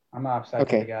 Yeah. I'm an upside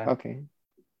guy. Okay.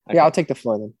 Yeah, I'll take the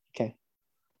floor then. Okay.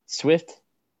 Swift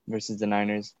versus the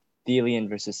Niners. Thielen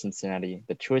versus Cincinnati.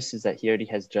 The choice is that he already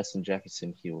has Justin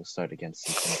Jefferson. He will start against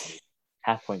Cincinnati.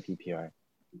 Half-point PPR.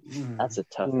 That's a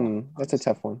tough one. That's a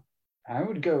tough one. I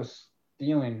would go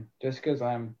Thielen just because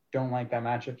I don't like that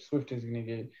matchup. Swift is going to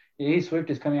get – A, Swift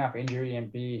is coming off injury,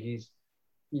 and B, he's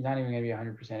not even going to be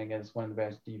 100% against one of the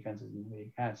best defenses in the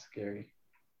league. Kind of scary.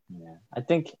 Yeah. I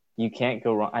think you can't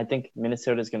go wrong. I think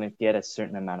Minnesota is going to get a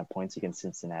certain amount of points against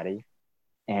Cincinnati.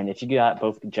 And if you got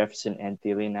both Jefferson and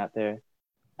Thielen out there,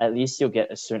 at least you'll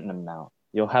get a certain amount.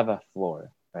 You'll have a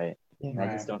floor, right? Yeah, right.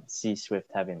 I just don't see Swift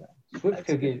having that. Swift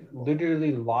could get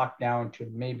literally locked down to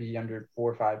maybe under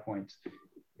 4 or 5 points.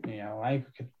 I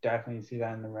could definitely see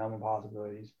that in the realm of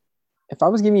possibilities. If I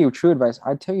was giving you true advice,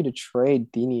 I'd tell you to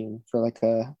trade Thielen for like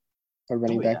a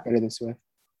running back better than Swift.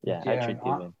 Yeah, I'd trade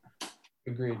Thielen.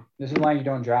 Agreed. This is why you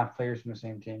don't draft players from the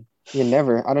same team. You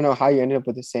never. I don't know how you ended up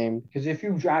with the same. Because if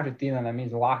you drafted Thielen, that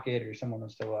means Lockett or someone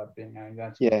was still up.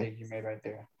 That's a mistake you made right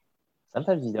there.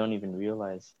 Sometimes you don't even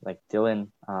realize. Like Dylan,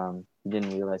 he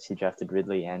didn't realize he drafted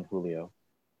Ridley and Julio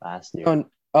last year.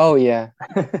 Oh yeah.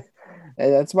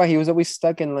 That's why he was always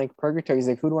stuck in like purgatory. He's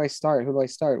like, who do I start?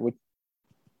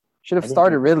 Should have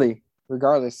started Ridley,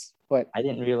 regardless. But I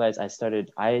didn't realize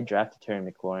I drafted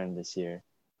Terry McLaurin this year,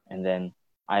 and then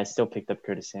I still picked up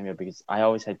Curtis Samuel because I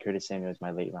always had Curtis Samuel as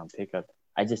my late round pickup.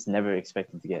 I just never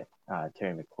expected to get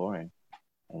Terry McLaurin,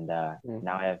 and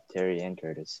now I have Terry and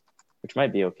Curtis, which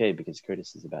might be okay because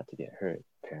Curtis is about to get hurt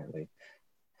apparently.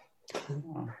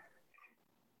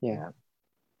 Yeah.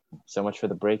 So much for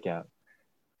the breakout.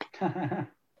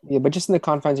 Yeah, but just in the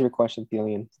confines of your question,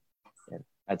 Thielen. Yeah,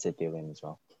 I'd say Thielen as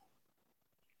well.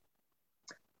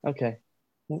 Okay.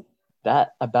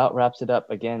 That about wraps it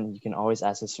up. Again, you can always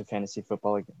ask us for fantasy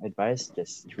football advice.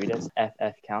 Just tweet us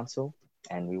FF Council,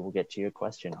 and we will get to your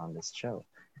question on this show.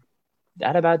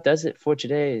 That about does it for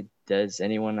today. Does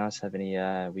anyone else have any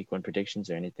week 1 predictions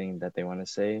or anything that they want to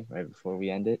say right before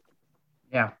we end it?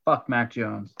 Yeah, fuck Mac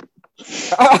Jones.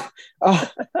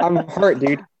 I'm hurt,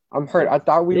 dude. I'm hurt. I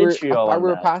thought we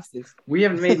were past this. We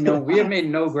have made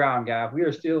no ground, Gav. We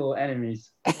are still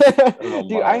enemies.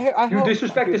 Dude, I you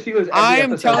disrespect the Steelers. I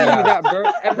am telling you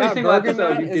that every single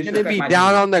episode is going to be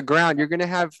down on the ground. You're going to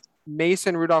have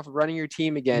Mason Rudolph running your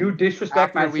team again. You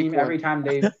disrespect my team every time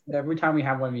we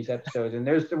have one of these episodes, and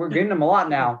we're getting them a lot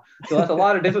now. So that's a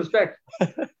lot of disrespect.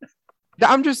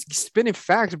 I'm just spinning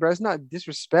facts, bro. It's not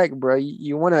disrespect, bro.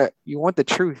 You want the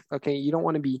truth, okay? You don't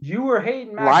want to be. You were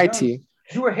hating Mac lied Jones. To you.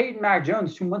 You were hating Mac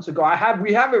Jones 2 months ago.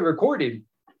 We have it recorded.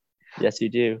 Yes, you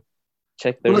do.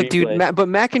 Check the replay. Dude, but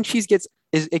mac and cheese gets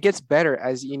better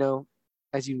as you.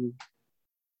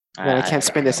 Man, I can't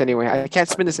spin this anyway. I can't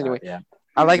spin this anyway. Yeah.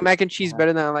 I like mac and cheese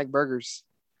better than I like burgers.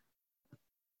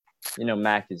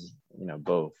 Mac is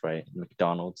both, right?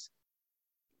 McDonald's.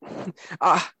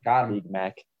 Got him. Big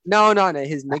Mac. No.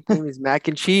 His nickname is Mac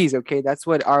and Cheese. Okay, that's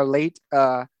what our late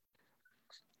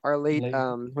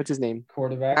what's his name?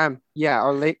 Quarterback. Cam. Yeah,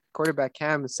 our late quarterback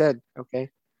Cam said.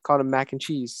 Okay, called him Mac and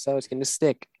Cheese, so it's gonna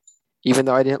stick, even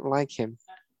though I didn't like him.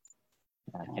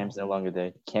 Cam's no longer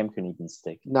there. Cam couldn't even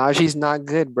stick. Najee's not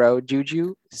good, bro.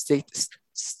 Juju, stick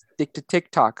to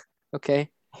TikTok. Okay.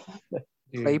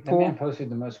 Dude, that man posted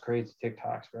the most crazy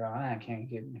TikToks, bro. I can't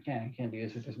do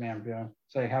this with this man, bro.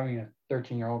 It's like having a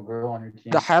 13-year-old girl on your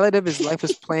team. The highlight of his life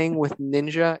was playing with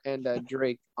Ninja and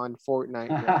Drake on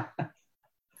Fortnite.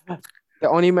 The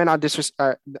only man I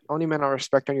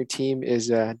respect on your team is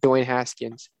Dwayne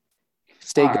Haskins.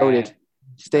 Stay goated. Right.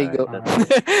 Stay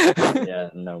goated.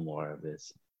 Yeah, no more of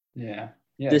this. Yeah.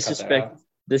 Disrespect.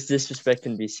 This disrespect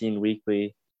can be seen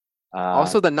weekly.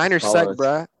 Also, the Niners suck,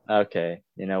 bruh. Okay,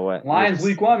 you know what? Lions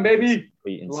week 1, baby.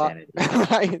 Complete insanity.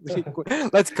 Lions week 1.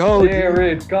 Let's go,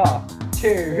 Jared Goff.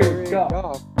 Jared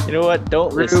Goff. You know what?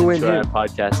 Don't listen to our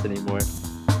podcast anymore.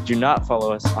 Do not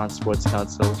follow us on Sports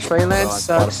Council. Trey Lance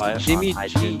sucks. Spotify, Jimmy on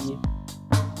G iTunes.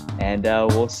 And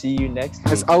we'll see you next week.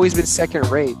 has always been second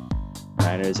rate.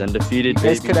 Niners undefeated, You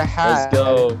guys baby. could have had Let's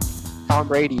go. Tom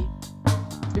Brady.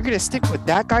 You're gonna stick with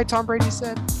that guy, Tom Brady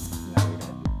said?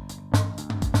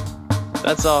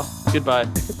 That's all. Goodbye.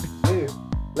 Dude.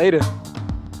 Later.